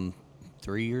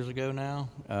 3 years ago now,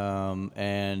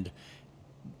 and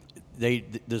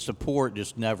the support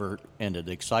just never ended.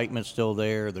 The excitement's still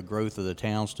there. The growth of the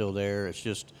town's still there. It's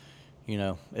just, you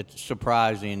know, it's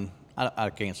surprising. I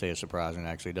can't say it's surprising.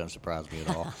 Actually, it doesn't surprise me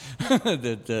at all.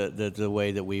 the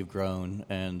way that we've grown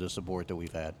and the support that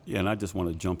we've had. Yeah, and I just want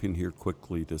to jump in here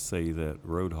quickly to say that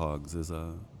Road Hogs is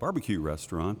a barbecue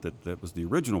restaurant that was the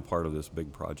original part of this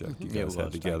big project you Yeah, guys it had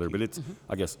was. together. Thank you. But it's,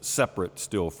 I guess, separate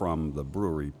still from the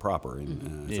brewery proper.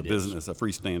 And, it's It a is. business, a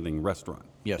freestanding restaurant.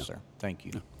 Yes, sir. Thank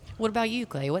you. What about you,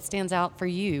 Clay? What stands out for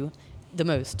you the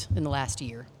most in the last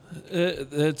year?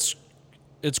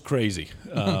 It's crazy.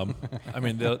 I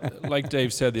mean, like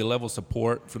Dave said, the level of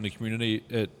support from the community,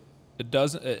 it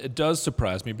does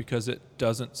surprise me because it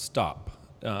doesn't stop.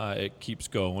 It keeps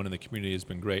going, and the community has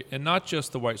been great. And not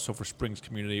just the White Sulphur Springs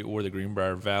community or the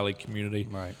Greenbrier Valley community,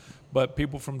 Right. but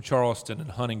people from Charleston and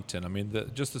Huntington. I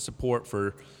mean, just the support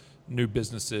for new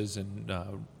businesses and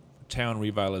town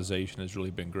revitalization has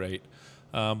really been great.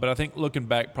 But I think looking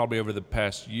back probably over the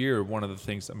past year, one of the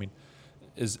things, I mean,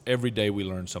 is every day we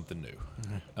learn something new,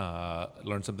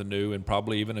 and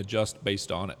probably even adjust based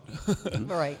on it.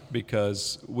 Right.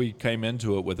 Because we came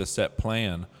into it with a set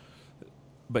plan,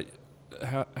 but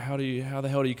how the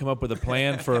hell do you come up with a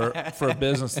plan for a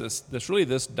business that's really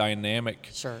this dynamic,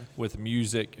 Sure. with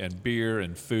music and beer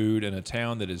and food in a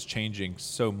town that is changing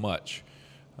so much?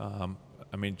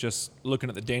 I mean, just looking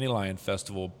at the Dandelion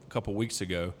Festival a couple weeks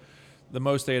ago, the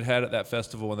most they had at that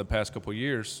festival in the past couple of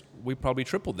years, we probably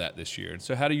tripled that this year. And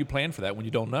so how do you plan for that when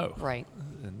you don't know? Right.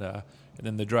 And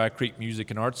then the Dry Creek Music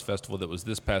and Arts Festival that was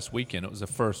this past weekend, it was the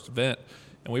first event,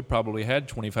 and we probably had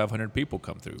 2,500 people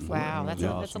come through. Wow, that's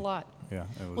a lot. Yeah. It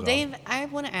was Well, awesome. Dave, I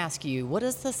want to ask you, what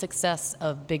has the success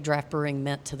of Big Draft Brewing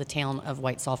meant to the town of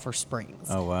White Sulphur Springs?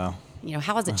 Oh, wow. You know,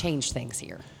 how has it changed things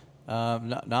here?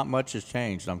 Not much has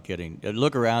changed. I'm kidding.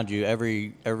 Look around you.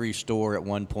 Every store at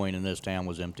one point in this town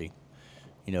was empty.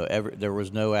 You know, there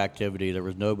was no activity. There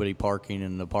was nobody parking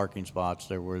in the parking spots.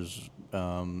 There was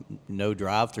no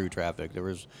drive-through traffic. There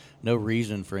was no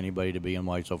reason for anybody to be in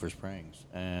White Sulphur Springs.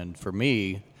 And for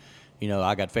me, you know,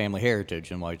 I got family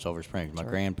heritage in White Sulphur Springs. My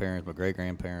grandparents, my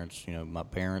great-grandparents, you know, my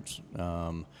parents.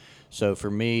 So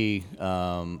for me,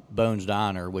 Bones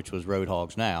Diner, which was Road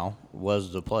Hogs now,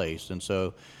 was the place. And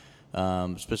so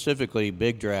specifically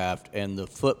Big Draft and the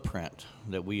footprint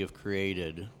that we have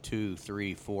created 2,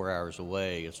 3, 4 hours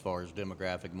away as far as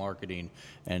demographic marketing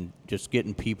and just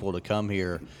getting people to come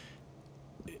here.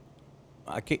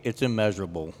 It's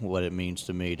immeasurable what it means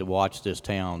to me to watch this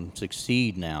town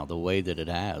succeed now the way that it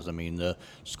has. I mean, the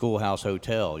Schoolhouse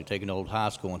Hotel, you take an old high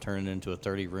school and turn it into a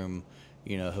 30-room,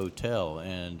 you know, hotel.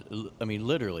 And I mean,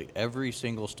 literally every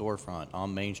single storefront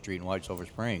on Main Street in White Sulphur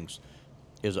Springs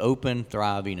is open,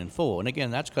 thriving, and full. And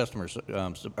again, that's customers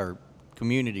or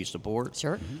community support.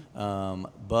 Sure.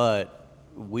 But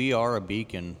we are a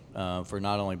beacon for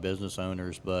not only business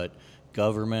owners but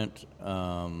government,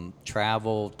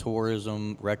 travel,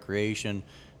 tourism, recreation.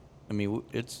 I mean,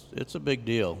 it's a big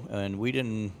deal, and we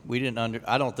didn't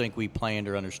I don't think we planned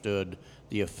or understood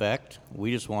the effect.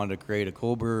 We just wanted to create a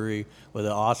cool brewery with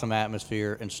an awesome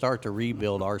atmosphere and start to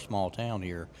rebuild our small town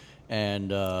here.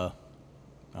 And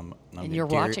I'm you're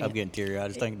watching I'm it. getting teary-eyed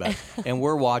just thinking about it. And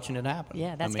we're watching it happen.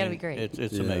 Yeah, that's gotta be great.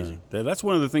 It's amazing. That's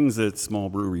one of the things that small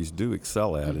breweries do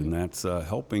excel at, and that's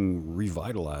helping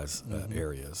revitalize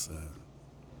areas.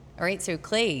 All right, so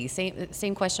Clay,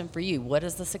 same question for you. What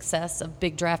has the success of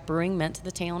Big Draft Brewing meant to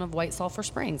the town of White Sulphur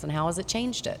Springs, and how has it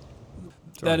changed it?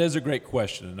 That is a great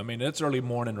question. I mean, it's early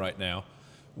morning right now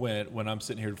when I'm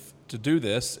sitting here to do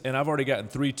this, and I've already gotten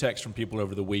 3 texts from people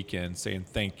over the weekend saying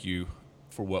thank you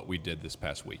for what we did this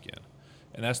past weekend.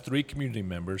 And that's 3 community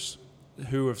members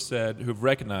who've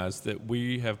recognized that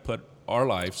we have put our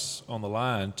lives on the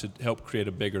line to help create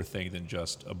a bigger thing than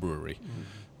just a brewery.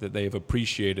 That they've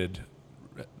appreciated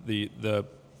the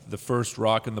first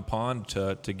rock in the pond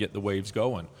to get the waves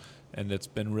going. And it's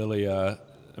been really,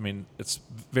 it's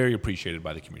very appreciated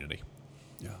by the community.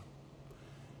 Yeah.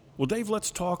 Well, Dave, let's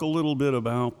talk a little bit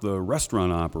about the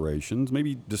restaurant operations.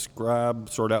 Maybe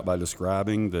start out by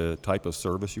describing the type of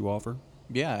service you offer.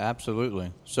 Yeah,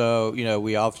 absolutely. So,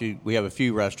 we have a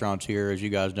few restaurants here, as you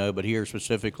guys know, but here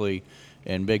specifically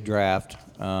in Big Draft,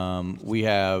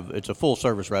 it's a full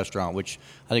service restaurant, which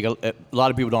I think a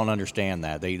lot of people don't understand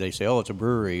that. They say, oh, it's a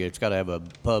brewery, it's got to have a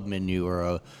pub menu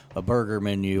or a burger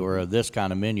menu or this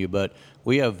kind of menu, but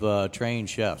we have trained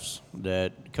chefs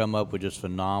that come up with just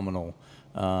phenomenal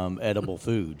edible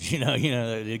foods.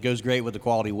 It goes great with the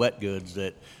quality wet goods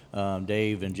that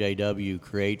Dave and JW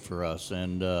create for us,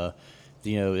 and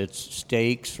it's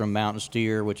steaks from Mountain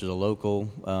Steer, which is a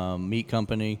local meat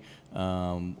company.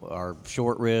 Our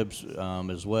short ribs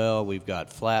as well. We've got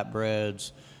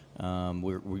flatbreads.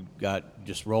 We've got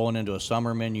just rolling into a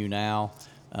summer menu now.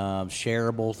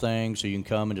 Shareable things, so you can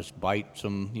come and just bite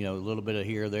some, a little bit of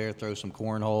here or there, throw some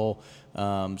cornhole.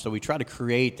 So we try to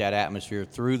create that atmosphere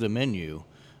through the menu,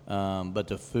 but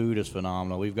the food is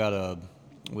phenomenal. We've got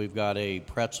a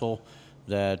pretzel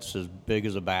that's as big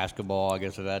as a basketball. I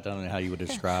guess I don't know how you would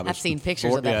describe it. I've seen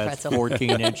pictures of that pretzel. It's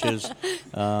 14 inches.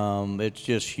 It's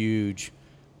just huge.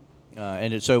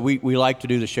 So we like to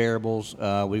do the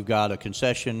shareables. We've got a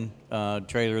concession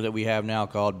trailer that we have now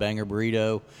called Banger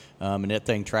Burrito, and that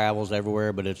thing travels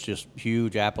everywhere, but it's just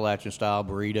huge Appalachian-style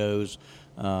burritos.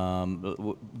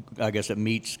 I guess it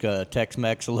meets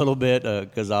Tex-Mex a little bit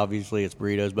because obviously it's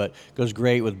burritos, but goes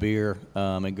great with beer.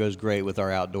 It goes great with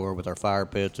our outdoor, with our fire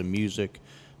pits and music.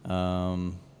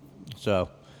 So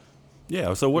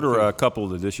what are a couple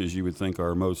of the dishes you would think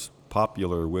are most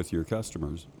popular with your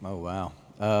customers? Oh, wow.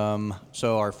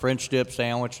 So our French dip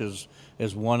sandwich is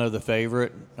one of the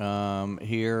favorite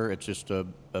here. It's just a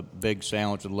big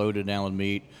sandwich loaded down with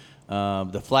meat.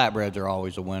 The flatbreads are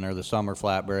always a winner. The summer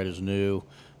flatbread is new.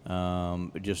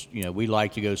 We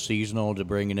like to go seasonal to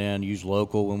bring it in, use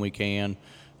local when we can.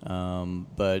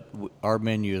 But our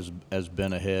menu has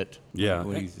been a hit. Yeah.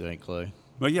 What do you think, Clay?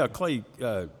 Well, yeah, Clay,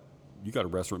 you got a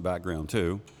restaurant background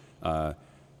too.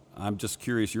 I'm just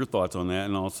curious your thoughts on that,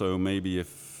 and also maybe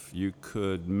if you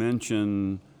could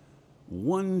mention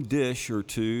one dish or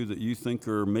two that you think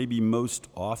are maybe most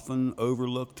often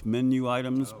overlooked menu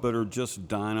items but are just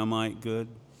dynamite good.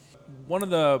 One of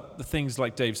the things,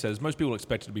 like Dave says, most people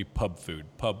expect it to be pub food,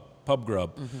 pub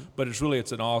grub, but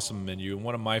it's an awesome menu. And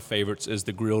one of my favorites is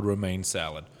the grilled romaine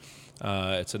salad.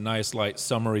 It's a nice, light,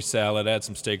 summery salad. Add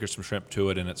some steak or some shrimp to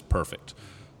it, and it's perfect.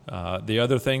 The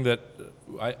other thing that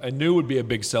I knew would be a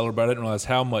big seller, but I didn't realize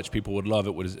how much people would love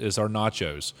it, is our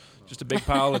nachos. Just a big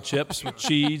pile of chips with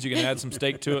cheese. You can add some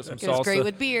steak to it, some salsa. It's great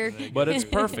with beer. But it's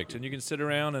perfect, and you can sit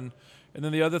around. And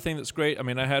then the other thing that's great,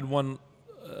 I had one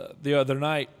the other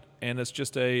night, and it's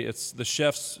the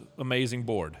chef's amazing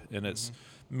board. And it's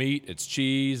meat, it's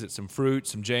cheese, it's some fruit,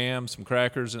 some jam, some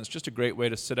crackers, and it's just a great way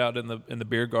to sit out in the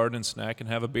beer garden and snack and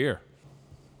have a beer.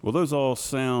 Well, those all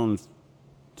sound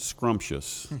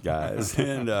scrumptious, guys.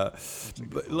 And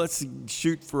but let's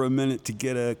shoot for a minute to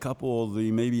get a couple of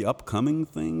the maybe upcoming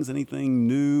things. Anything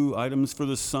new, items for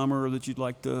the summer that you'd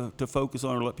like to focus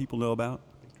on or let people know about?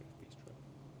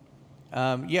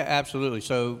 Yeah, absolutely.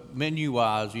 So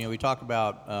menu-wise, we talk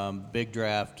about Big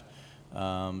Draft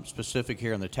specific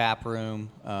here in the tap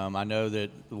room. I know that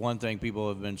the one thing people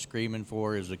have been screaming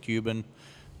for is the Cuban,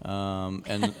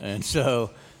 and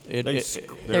so. They're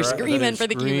screaming for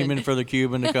the Cuban. Screaming for the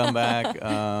Cuban to come back.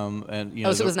 So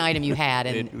it was an item you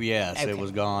had. Yes, okay. It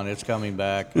was gone. It's coming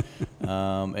back.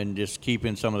 And just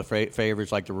keeping some of the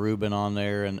favorites like the Reuben on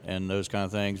there and those kind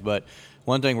of things. But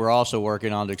one thing we're also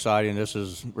working on, exciting, this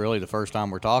is really the first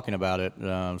time we're talking about it,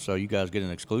 so you guys get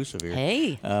an exclusive here.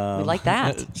 Hey, we like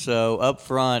that. So up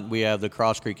front, we have the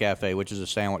Cross Creek Cafe, which is a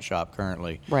sandwich shop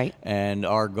currently. Right. And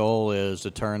our goal is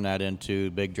to turn that into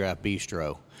Big Draft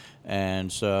Bistro.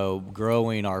 And so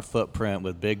growing our footprint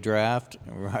with Big Draft,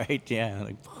 right? Yeah.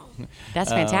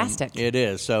 That's fantastic. It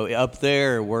is. So up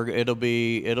there, it'll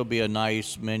be a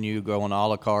nice menu, going a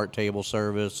la carte table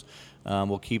service.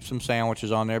 We'll keep some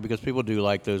sandwiches on there because people do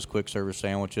like those quick service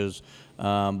sandwiches.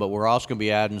 But we're also going to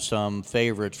be adding some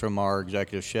favorites from our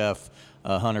executive chef,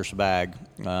 Hunter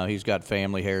Spag. He's got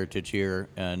family heritage here,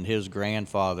 and his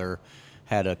grandfather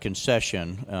had a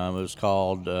concession. It was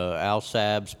called Al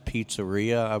Sab's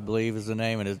Pizzeria, I believe is the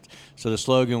name. And so the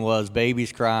slogan was,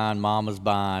 "Baby's crying, mama's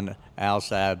buying Al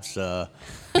Sab's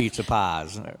pizza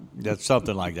pies." That's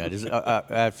something like that. It's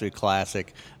absolutely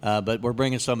classic. But we're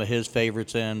bringing some of his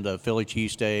favorites in, the Philly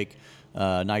cheesesteak,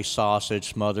 nice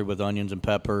sausage smothered with onions and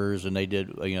peppers, and they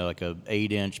did like a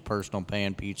 8-inch personal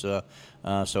pan pizza.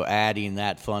 So adding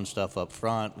that fun stuff up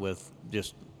front with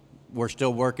just we're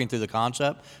still working through the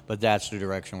concept, but that's the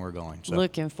direction we're going. So.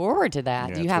 Looking forward to that.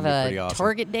 Yeah, Do you it's have gonna be a pretty awesome.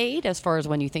 target date as far as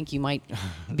when you think you might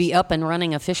be up and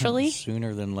running officially?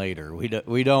 Sooner than later.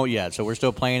 We don't yet. So we're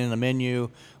still planning the menu.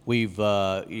 We've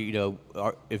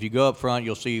if you go up front,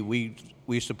 you'll see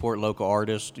we support local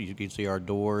artists. You can see our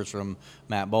doors from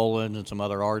Matt Bolins and some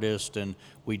other artists, and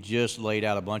we just laid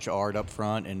out a bunch of art up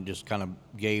front and just kind of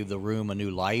gave the room a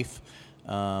new life.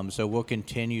 So we'll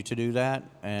continue to do that,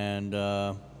 and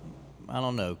I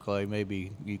don't know, Clay,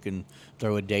 maybe you can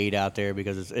throw a date out there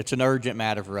because it's an urgent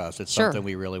matter for us. It's Sure. something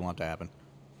we really want to happen.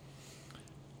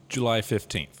 July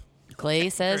 15th. Clay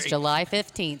says July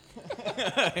 15th.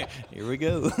 Here we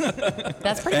go.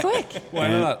 That's pretty quick. Why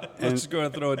not? Let's go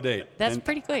ahead and throw a date. That's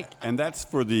pretty quick. And that's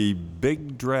for the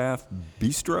Big Draft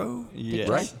Bistro? Yes.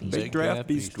 Right? Big Big Draft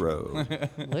Bistro.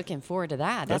 Looking forward to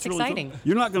that. That's really cool. exciting.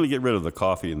 You're not going to get rid of the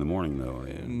coffee in the morning, though, are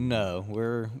you? No,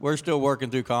 we're still working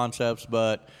through concepts,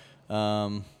 but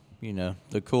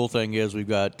the cool thing is we've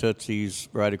got Tootsie's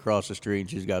right across the street, and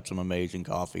she's got some amazing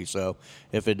coffee. So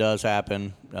if it does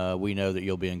happen, we know that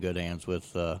you'll be in good hands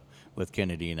with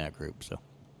Kennedy and that group. So.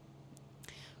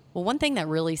 Well, one thing that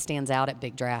really stands out at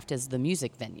Big Draft is the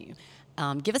music venue.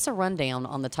 Give us a rundown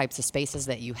on the types of spaces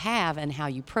that you have and how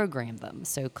you program them.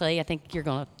 So, Clay, I think you're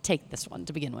going to take this one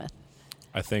to begin with.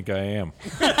 I think I am.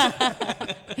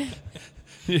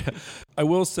 Yeah. I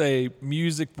will say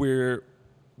music, we're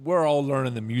all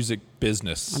learning the music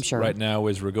business I'm sure. right now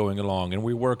as we're going along. And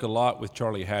we work a lot with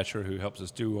Charlie Hatcher, who helps us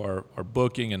do our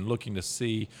booking and looking to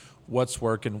see what's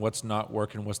working, what's not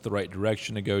working, what's the right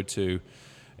direction to go to.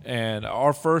 And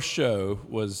our first show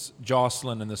was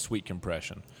Jocelyn and the Sweet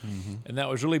Compression. Mm-hmm. And that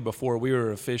was really before we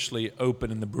were officially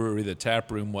open in the brewery. The tap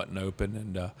room wasn't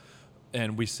open.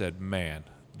 And we said, man,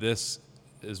 this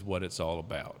is what it's all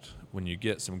about. When you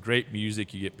get some great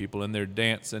music, you get people in there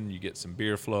dancing, you get some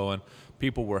beer flowing,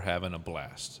 people were having a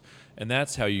blast. And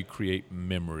that's how you create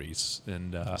memories.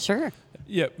 And Sure.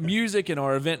 yeah, music in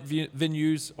our event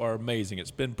venues are amazing.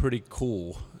 It's been pretty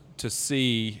cool to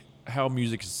see how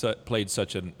music has played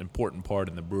such an important part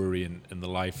in the brewery and the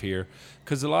life here.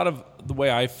 Because a lot of the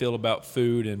way I feel about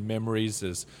food and memories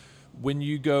is when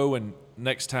you go and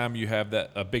next time you have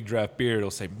a Big Draft beer,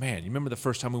 it'll say, man, you remember the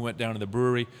first time we went down to the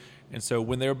brewery? And so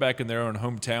when they're back in their own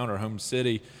hometown or home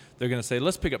city, they're going to say,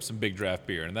 let's pick up some Big Draft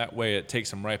beer. And that way it takes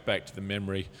them right back to the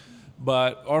memory.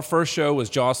 But our first show was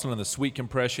Jocelyn and the Sweet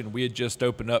Compression. We had just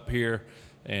opened up here,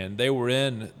 and they were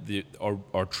in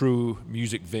our true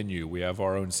music venue. We have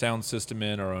our own sound system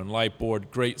our own light board,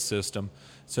 great system,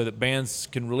 so that bands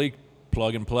can really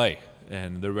plug and play,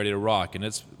 and they're ready to rock. And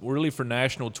it's really for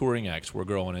national touring acts we're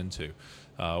growing into.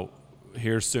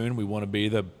 Here soon, we want to be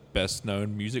the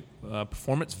best-known music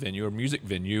performance venue or music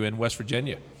venue in West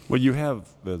Virginia. Well, you have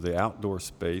the outdoor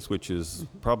space, which is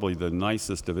probably the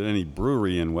nicest of any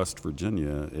brewery in West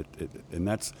Virginia. And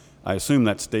that's, I assume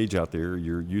that stage out there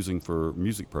you're using for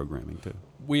music programming too.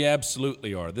 We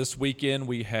absolutely are. This weekend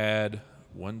we had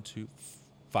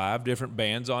 5 different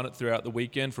bands on it throughout the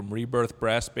weekend, from Rebirth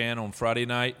Brass Band on Friday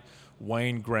night,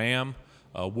 Wayne Graham,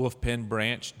 Wolf Pen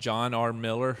Branch, John R.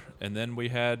 Miller, and then we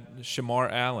had Shamar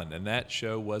Allen, and that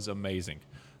show was amazing.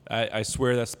 I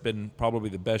swear that's been probably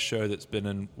the best show that's been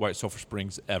in White Sulphur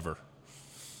Springs ever.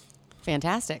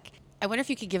 Fantastic. I wonder if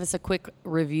you could give us a quick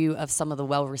review of some of the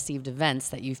well-received events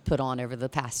that you've put on over the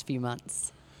past few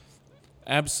months.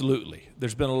 Absolutely.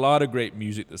 There's been a lot of great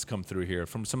music that's come through here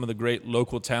from some of the great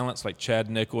local talents like Chad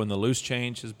Nickel and the Loose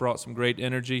Change has brought some great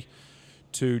energy,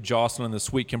 to Jocelyn and the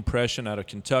Sweet Compression out of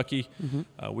Kentucky.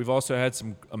 Mm-hmm. We've also had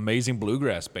some amazing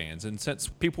bluegrass bands. And since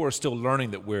people are still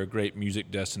learning that we're a great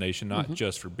music destination, not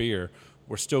just for beer,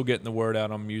 we're still getting the word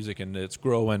out on music, and it's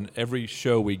growing. Every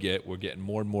show we get, we're getting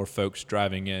more and more folks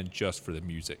driving in just for the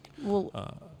music. Well,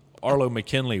 Arlo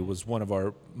McKinley was one of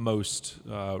our most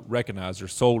recognized or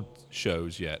sold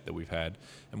shows yet that we've had.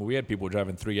 And we had people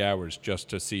driving 3 hours just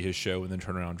to see his show and then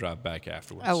turn around and drive back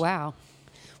afterwards. Oh, wow.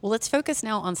 Well, let's focus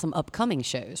now on some upcoming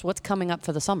shows. What's coming up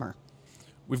for the summer?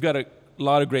 We've got a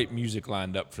lot of great music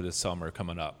lined up for this summer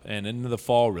coming up, and into the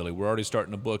fall, really. We're already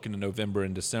starting to book into November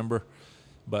and December.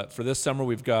 But for this summer,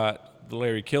 we've got the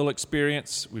Larry Kill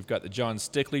Experience. We've got the John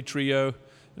Stickley Trio.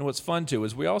 And what's fun, too,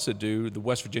 is we also do the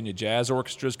West Virginia Jazz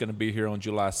Orchestra is going to be here on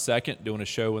July 2nd doing a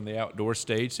show in the outdoor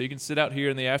stage. So you can sit out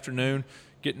here in the afternoon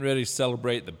getting ready to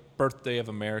celebrate the birthday of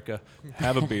America,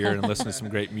 have a beer, and listen to some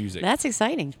great music. That's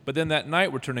exciting. But then that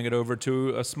night, we're turning it over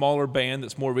to a smaller band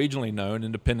that's more regionally known,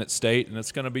 Independent State, and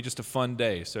it's going to be just a fun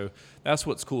day. So that's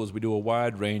what's cool is we do a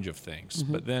wide range of things.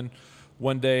 But then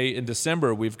one day in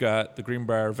December, we've got the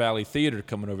Greenbrier Valley Theater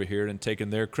coming over here and taking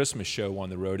their Christmas show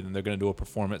on the road, and they're going to do a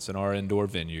performance in our indoor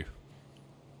venue.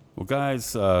 Well,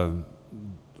 guys, a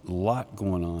lot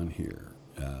going on here.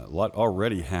 A lot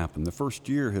already happened. The first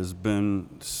year has been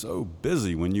so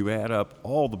busy when you add up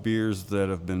all the beers that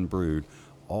have been brewed,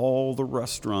 all the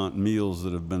restaurant meals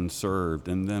that have been served,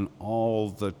 and then all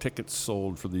the tickets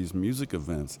sold for these music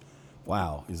events.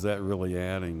 Wow, is that really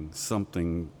adding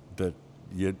something that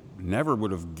you never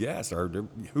would have guessed, or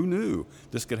who knew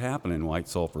this could happen in White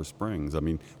Sulphur Springs? I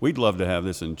mean, we'd love to have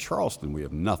this in Charleston. We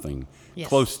have nothing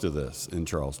close to this in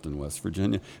Charleston, West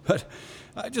Virginia. But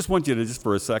I just want you to, just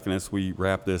for a second, as we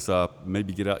wrap this up,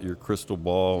 maybe get out your crystal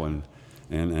ball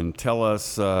and tell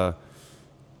us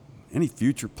any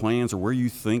future plans or where you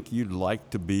think you'd like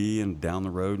to be and down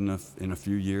the road in a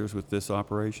few years with this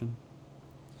operation.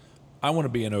 I want to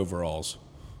be in overalls.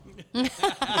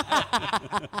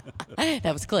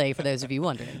 That was Clay, for those of you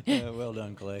wondering. Well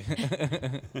done, Clay.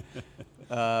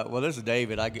 Well, this is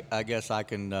David. I guess I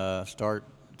can start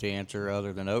to answer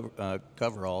other than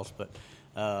coveralls. But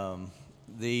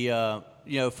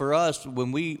for us,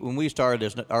 when we started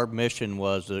this, our mission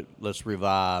was that let's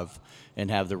revive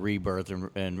and have the rebirth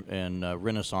and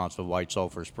renaissance of White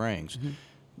Sulphur Springs. Mm-hmm.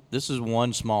 This is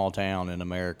one small town in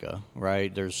America,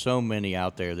 right? There's so many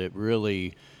out there that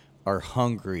really are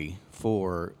hungry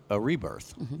for a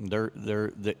rebirth.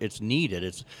 Mm-hmm. It's needed.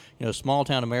 It's small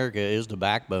town America is the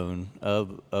backbone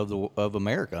of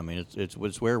America. I mean,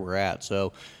 it's where we're at.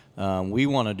 So we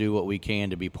want to do what we can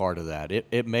to be part of that.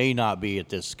 It may not be at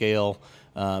this scale.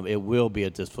 It will be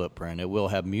at this footprint. It will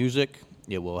have music.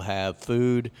 It will have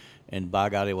food, and by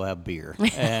God, it will have beer,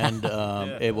 and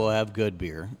it will have good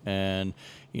beer. And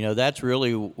that's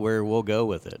really where we'll go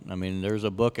with it. I mean, there's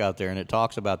a book out there, and it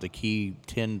talks about the key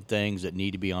 10 things that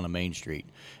need to be on a main street.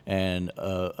 And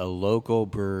a local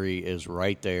brewery is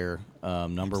right there,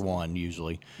 number one,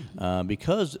 usually.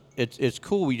 Because it's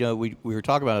cool. We were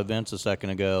talking about events a second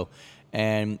ago,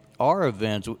 and our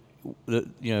events,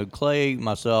 Clay,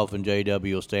 myself, and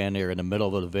JW will stand there in the middle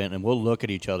of an event, and we'll look at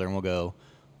each other, and we'll go,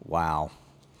 wow.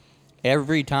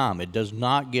 Every time. It doesn't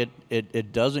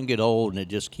get old, and it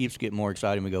just keeps getting more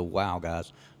exciting. We go, wow,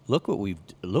 guys, look what we've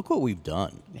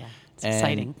done. Yeah, it's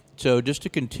exciting. So just to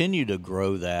continue to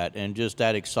grow that and just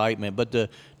that excitement. But the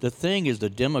thing is the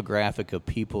demographic of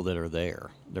people that are there.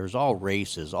 There's all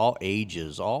races, all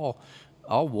ages, all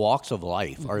walks of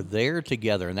life are there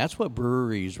together, and that's what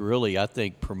breweries really, I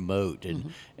think, promote,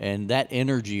 and that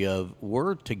energy of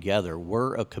we're together,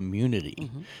 we're a community,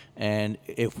 and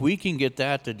if we can get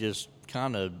that to just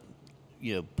kind of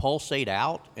pulsate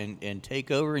out and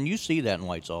take over, and you see that in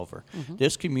White Sulphur.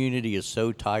 This community is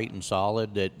so tight and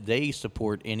solid that they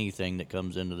support anything that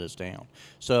comes into this town.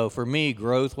 So for me,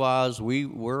 growth-wise, we're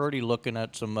already looking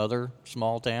at some other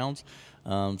small towns.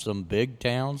 Some big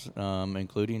towns,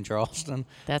 including Charleston.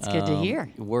 That's good to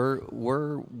hear.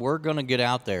 We're going to get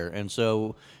out there, and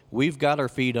so we've got our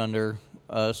feet under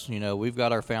us. We've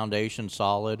got our foundation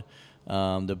solid.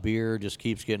 The beer just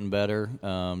keeps getting better.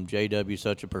 JW's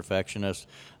such a perfectionist.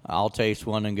 I'll taste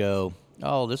one and go,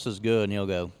 oh, this is good, and he'll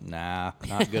go, nah,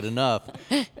 not good enough.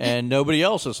 And nobody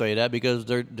else will say that because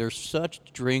they're such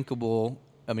drinkable.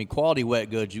 I mean, quality wet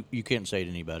goods, you can't say it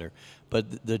any better.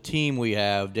 But the team we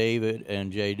have, David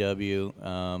and JW,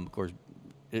 of course,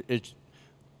 it's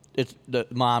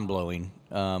mind-blowing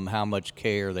how much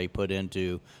care they put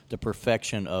into the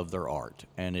perfection of their art.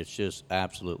 And it's just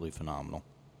absolutely phenomenal.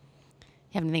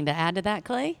 Have anything to add to that,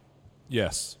 Clay?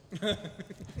 Yes.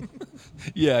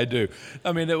 Yeah, I do.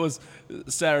 I mean, it was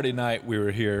Saturday night we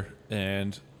were here,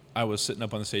 and I was sitting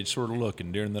up on the stage sort of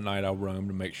looking. During the night, I roamed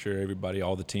to make sure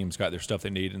all the teams got their stuff they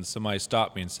need. And somebody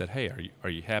stopped me and said, hey, are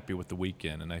you happy with the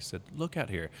weekend? And I said, look out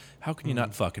here. How can you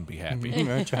not fucking be happy?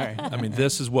 That's right. I mean,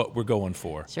 this is what we're going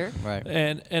for. Sure. Right.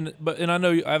 And I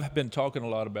know I've been talking a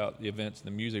lot about the events and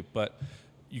the music, but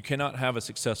you cannot have a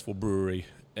successful brewery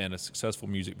and a successful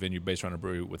music venue based around a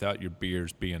brewery without your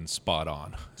beers being spot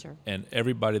on. Sure. And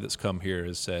everybody that's come here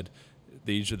has said,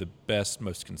 these are the best,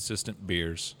 most consistent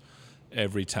beers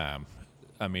every time.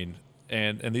 I mean,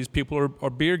 and these people are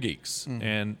beer geeks.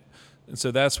 And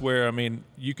so that's where, I mean,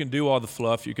 you can do all the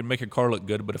fluff, you can make a car look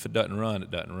good, but if it doesn't run,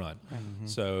 it doesn't run.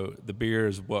 So the beer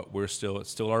is what it's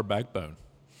still our backbone.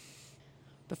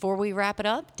 Before we wrap it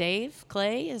up, Dave,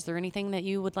 Clay, is there anything that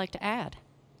you would like to add?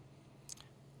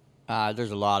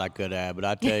 There's a lot I could add, but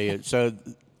I tell you, so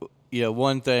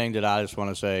one thing that I just want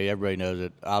to say, everybody knows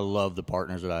it, I love the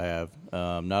partners that I have,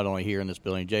 not only here in this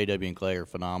building. JW and Clay are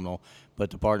phenomenal, but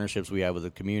the partnerships we have with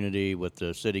the community, with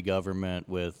the city government,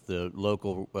 with the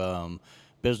local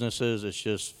businesses, it's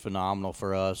just phenomenal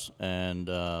for us, and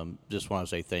just want to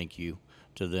say thank you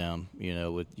to them.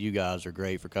 With you guys are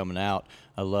great for coming out.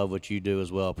 I love what you do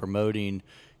as well, promoting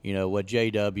what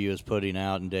JW is putting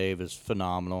out and Dave is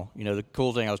phenomenal. The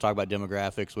cool thing I was talking about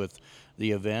demographics with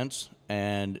the events,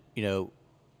 and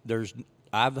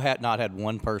I've not had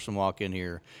one person walk in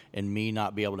here and me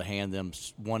not be able to hand them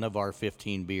one of our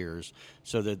 15 beers.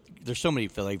 So that there's so many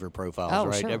flavor profiles,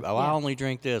 right? Sure. I only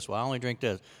drink this. Well, I only drink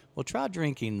this. Well, try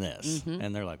drinking this. Mm-hmm.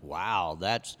 And they're like, wow,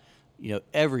 that's,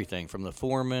 everything from the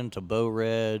Foreman to Bo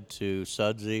Red to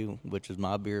Sudsy, which is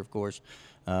my beer, of course.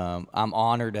 I'm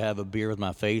honored to have a beer with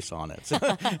my face on it.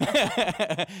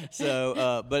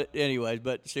 But anyways,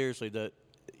 but seriously,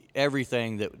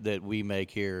 everything that we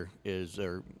make here is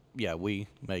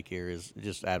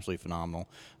just absolutely phenomenal,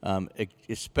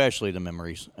 especially the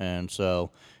memories. And so,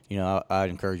 I'd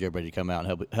encourage everybody to come out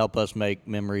and help us make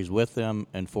memories with them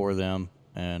and for them,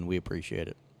 and we appreciate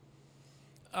it.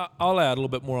 I'll add a little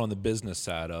bit more on the business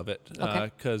side of it,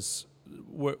 because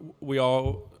we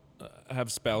all have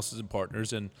spouses and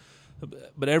partners,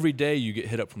 but every day you get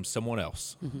hit up from someone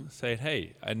else saying,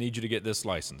 hey, I need you to get this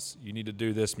license. You need to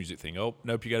do this music thing. Oh,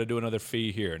 nope, you got to do another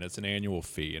fee here, and it's an annual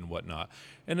fee and whatnot.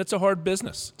 And it's a hard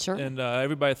business. Sure. And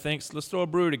everybody thinks, let's throw a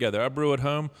brew together. I brew at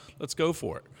home. Let's go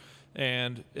for it.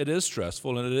 And it is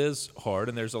stressful, and it is hard,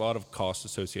 and there's a lot of cost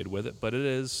associated with it, but it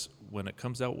is, when it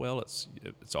comes out well, it's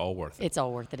all worth it. It's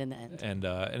all worth it in the end. And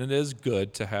it is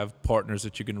good to have partners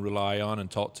that you can rely on and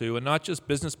talk to, and not just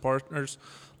business partners,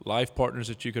 life partners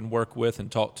that you can work with and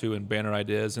talk to and banner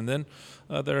ideas, and then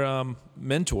there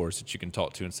mentors that you can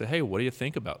talk to and say, hey, what do you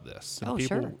think about this? And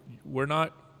sure. We're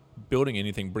not building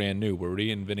anything brand new. We're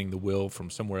reinventing the wheel from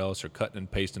somewhere else or cutting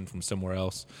and pasting from somewhere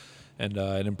else, and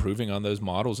improving on those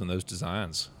models and those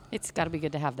designs. It's got to be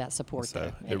good to have that support, So though.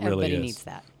 it really Everybody is. needs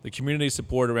that. The community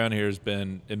support around here has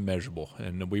been immeasurable,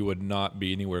 and we would not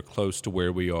be anywhere close to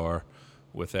where we are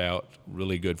without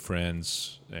really good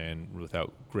friends and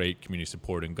without great community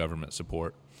support and government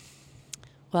support.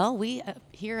 Well, we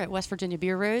here at West Virginia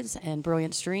Beer Roads and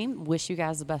Brilliant Stream wish you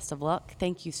guys the best of luck.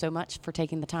 Thank you so much for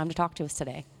taking the time to talk to us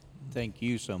today. Thank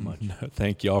you so much.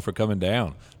 Thank you all for coming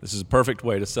down. This is a perfect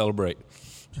way to celebrate.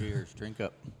 Cheers. Drink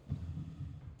up.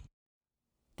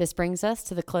 This brings us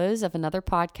to the close of another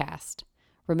podcast.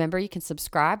 Remember, you can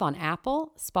subscribe on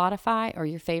Apple, Spotify, or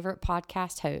your favorite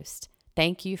podcast host.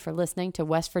 Thank you for listening to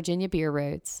West Virginia Beer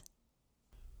Roads.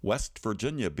 West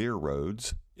Virginia Beer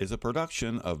Roads is a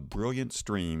production of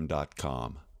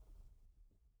BrilliantStream.com.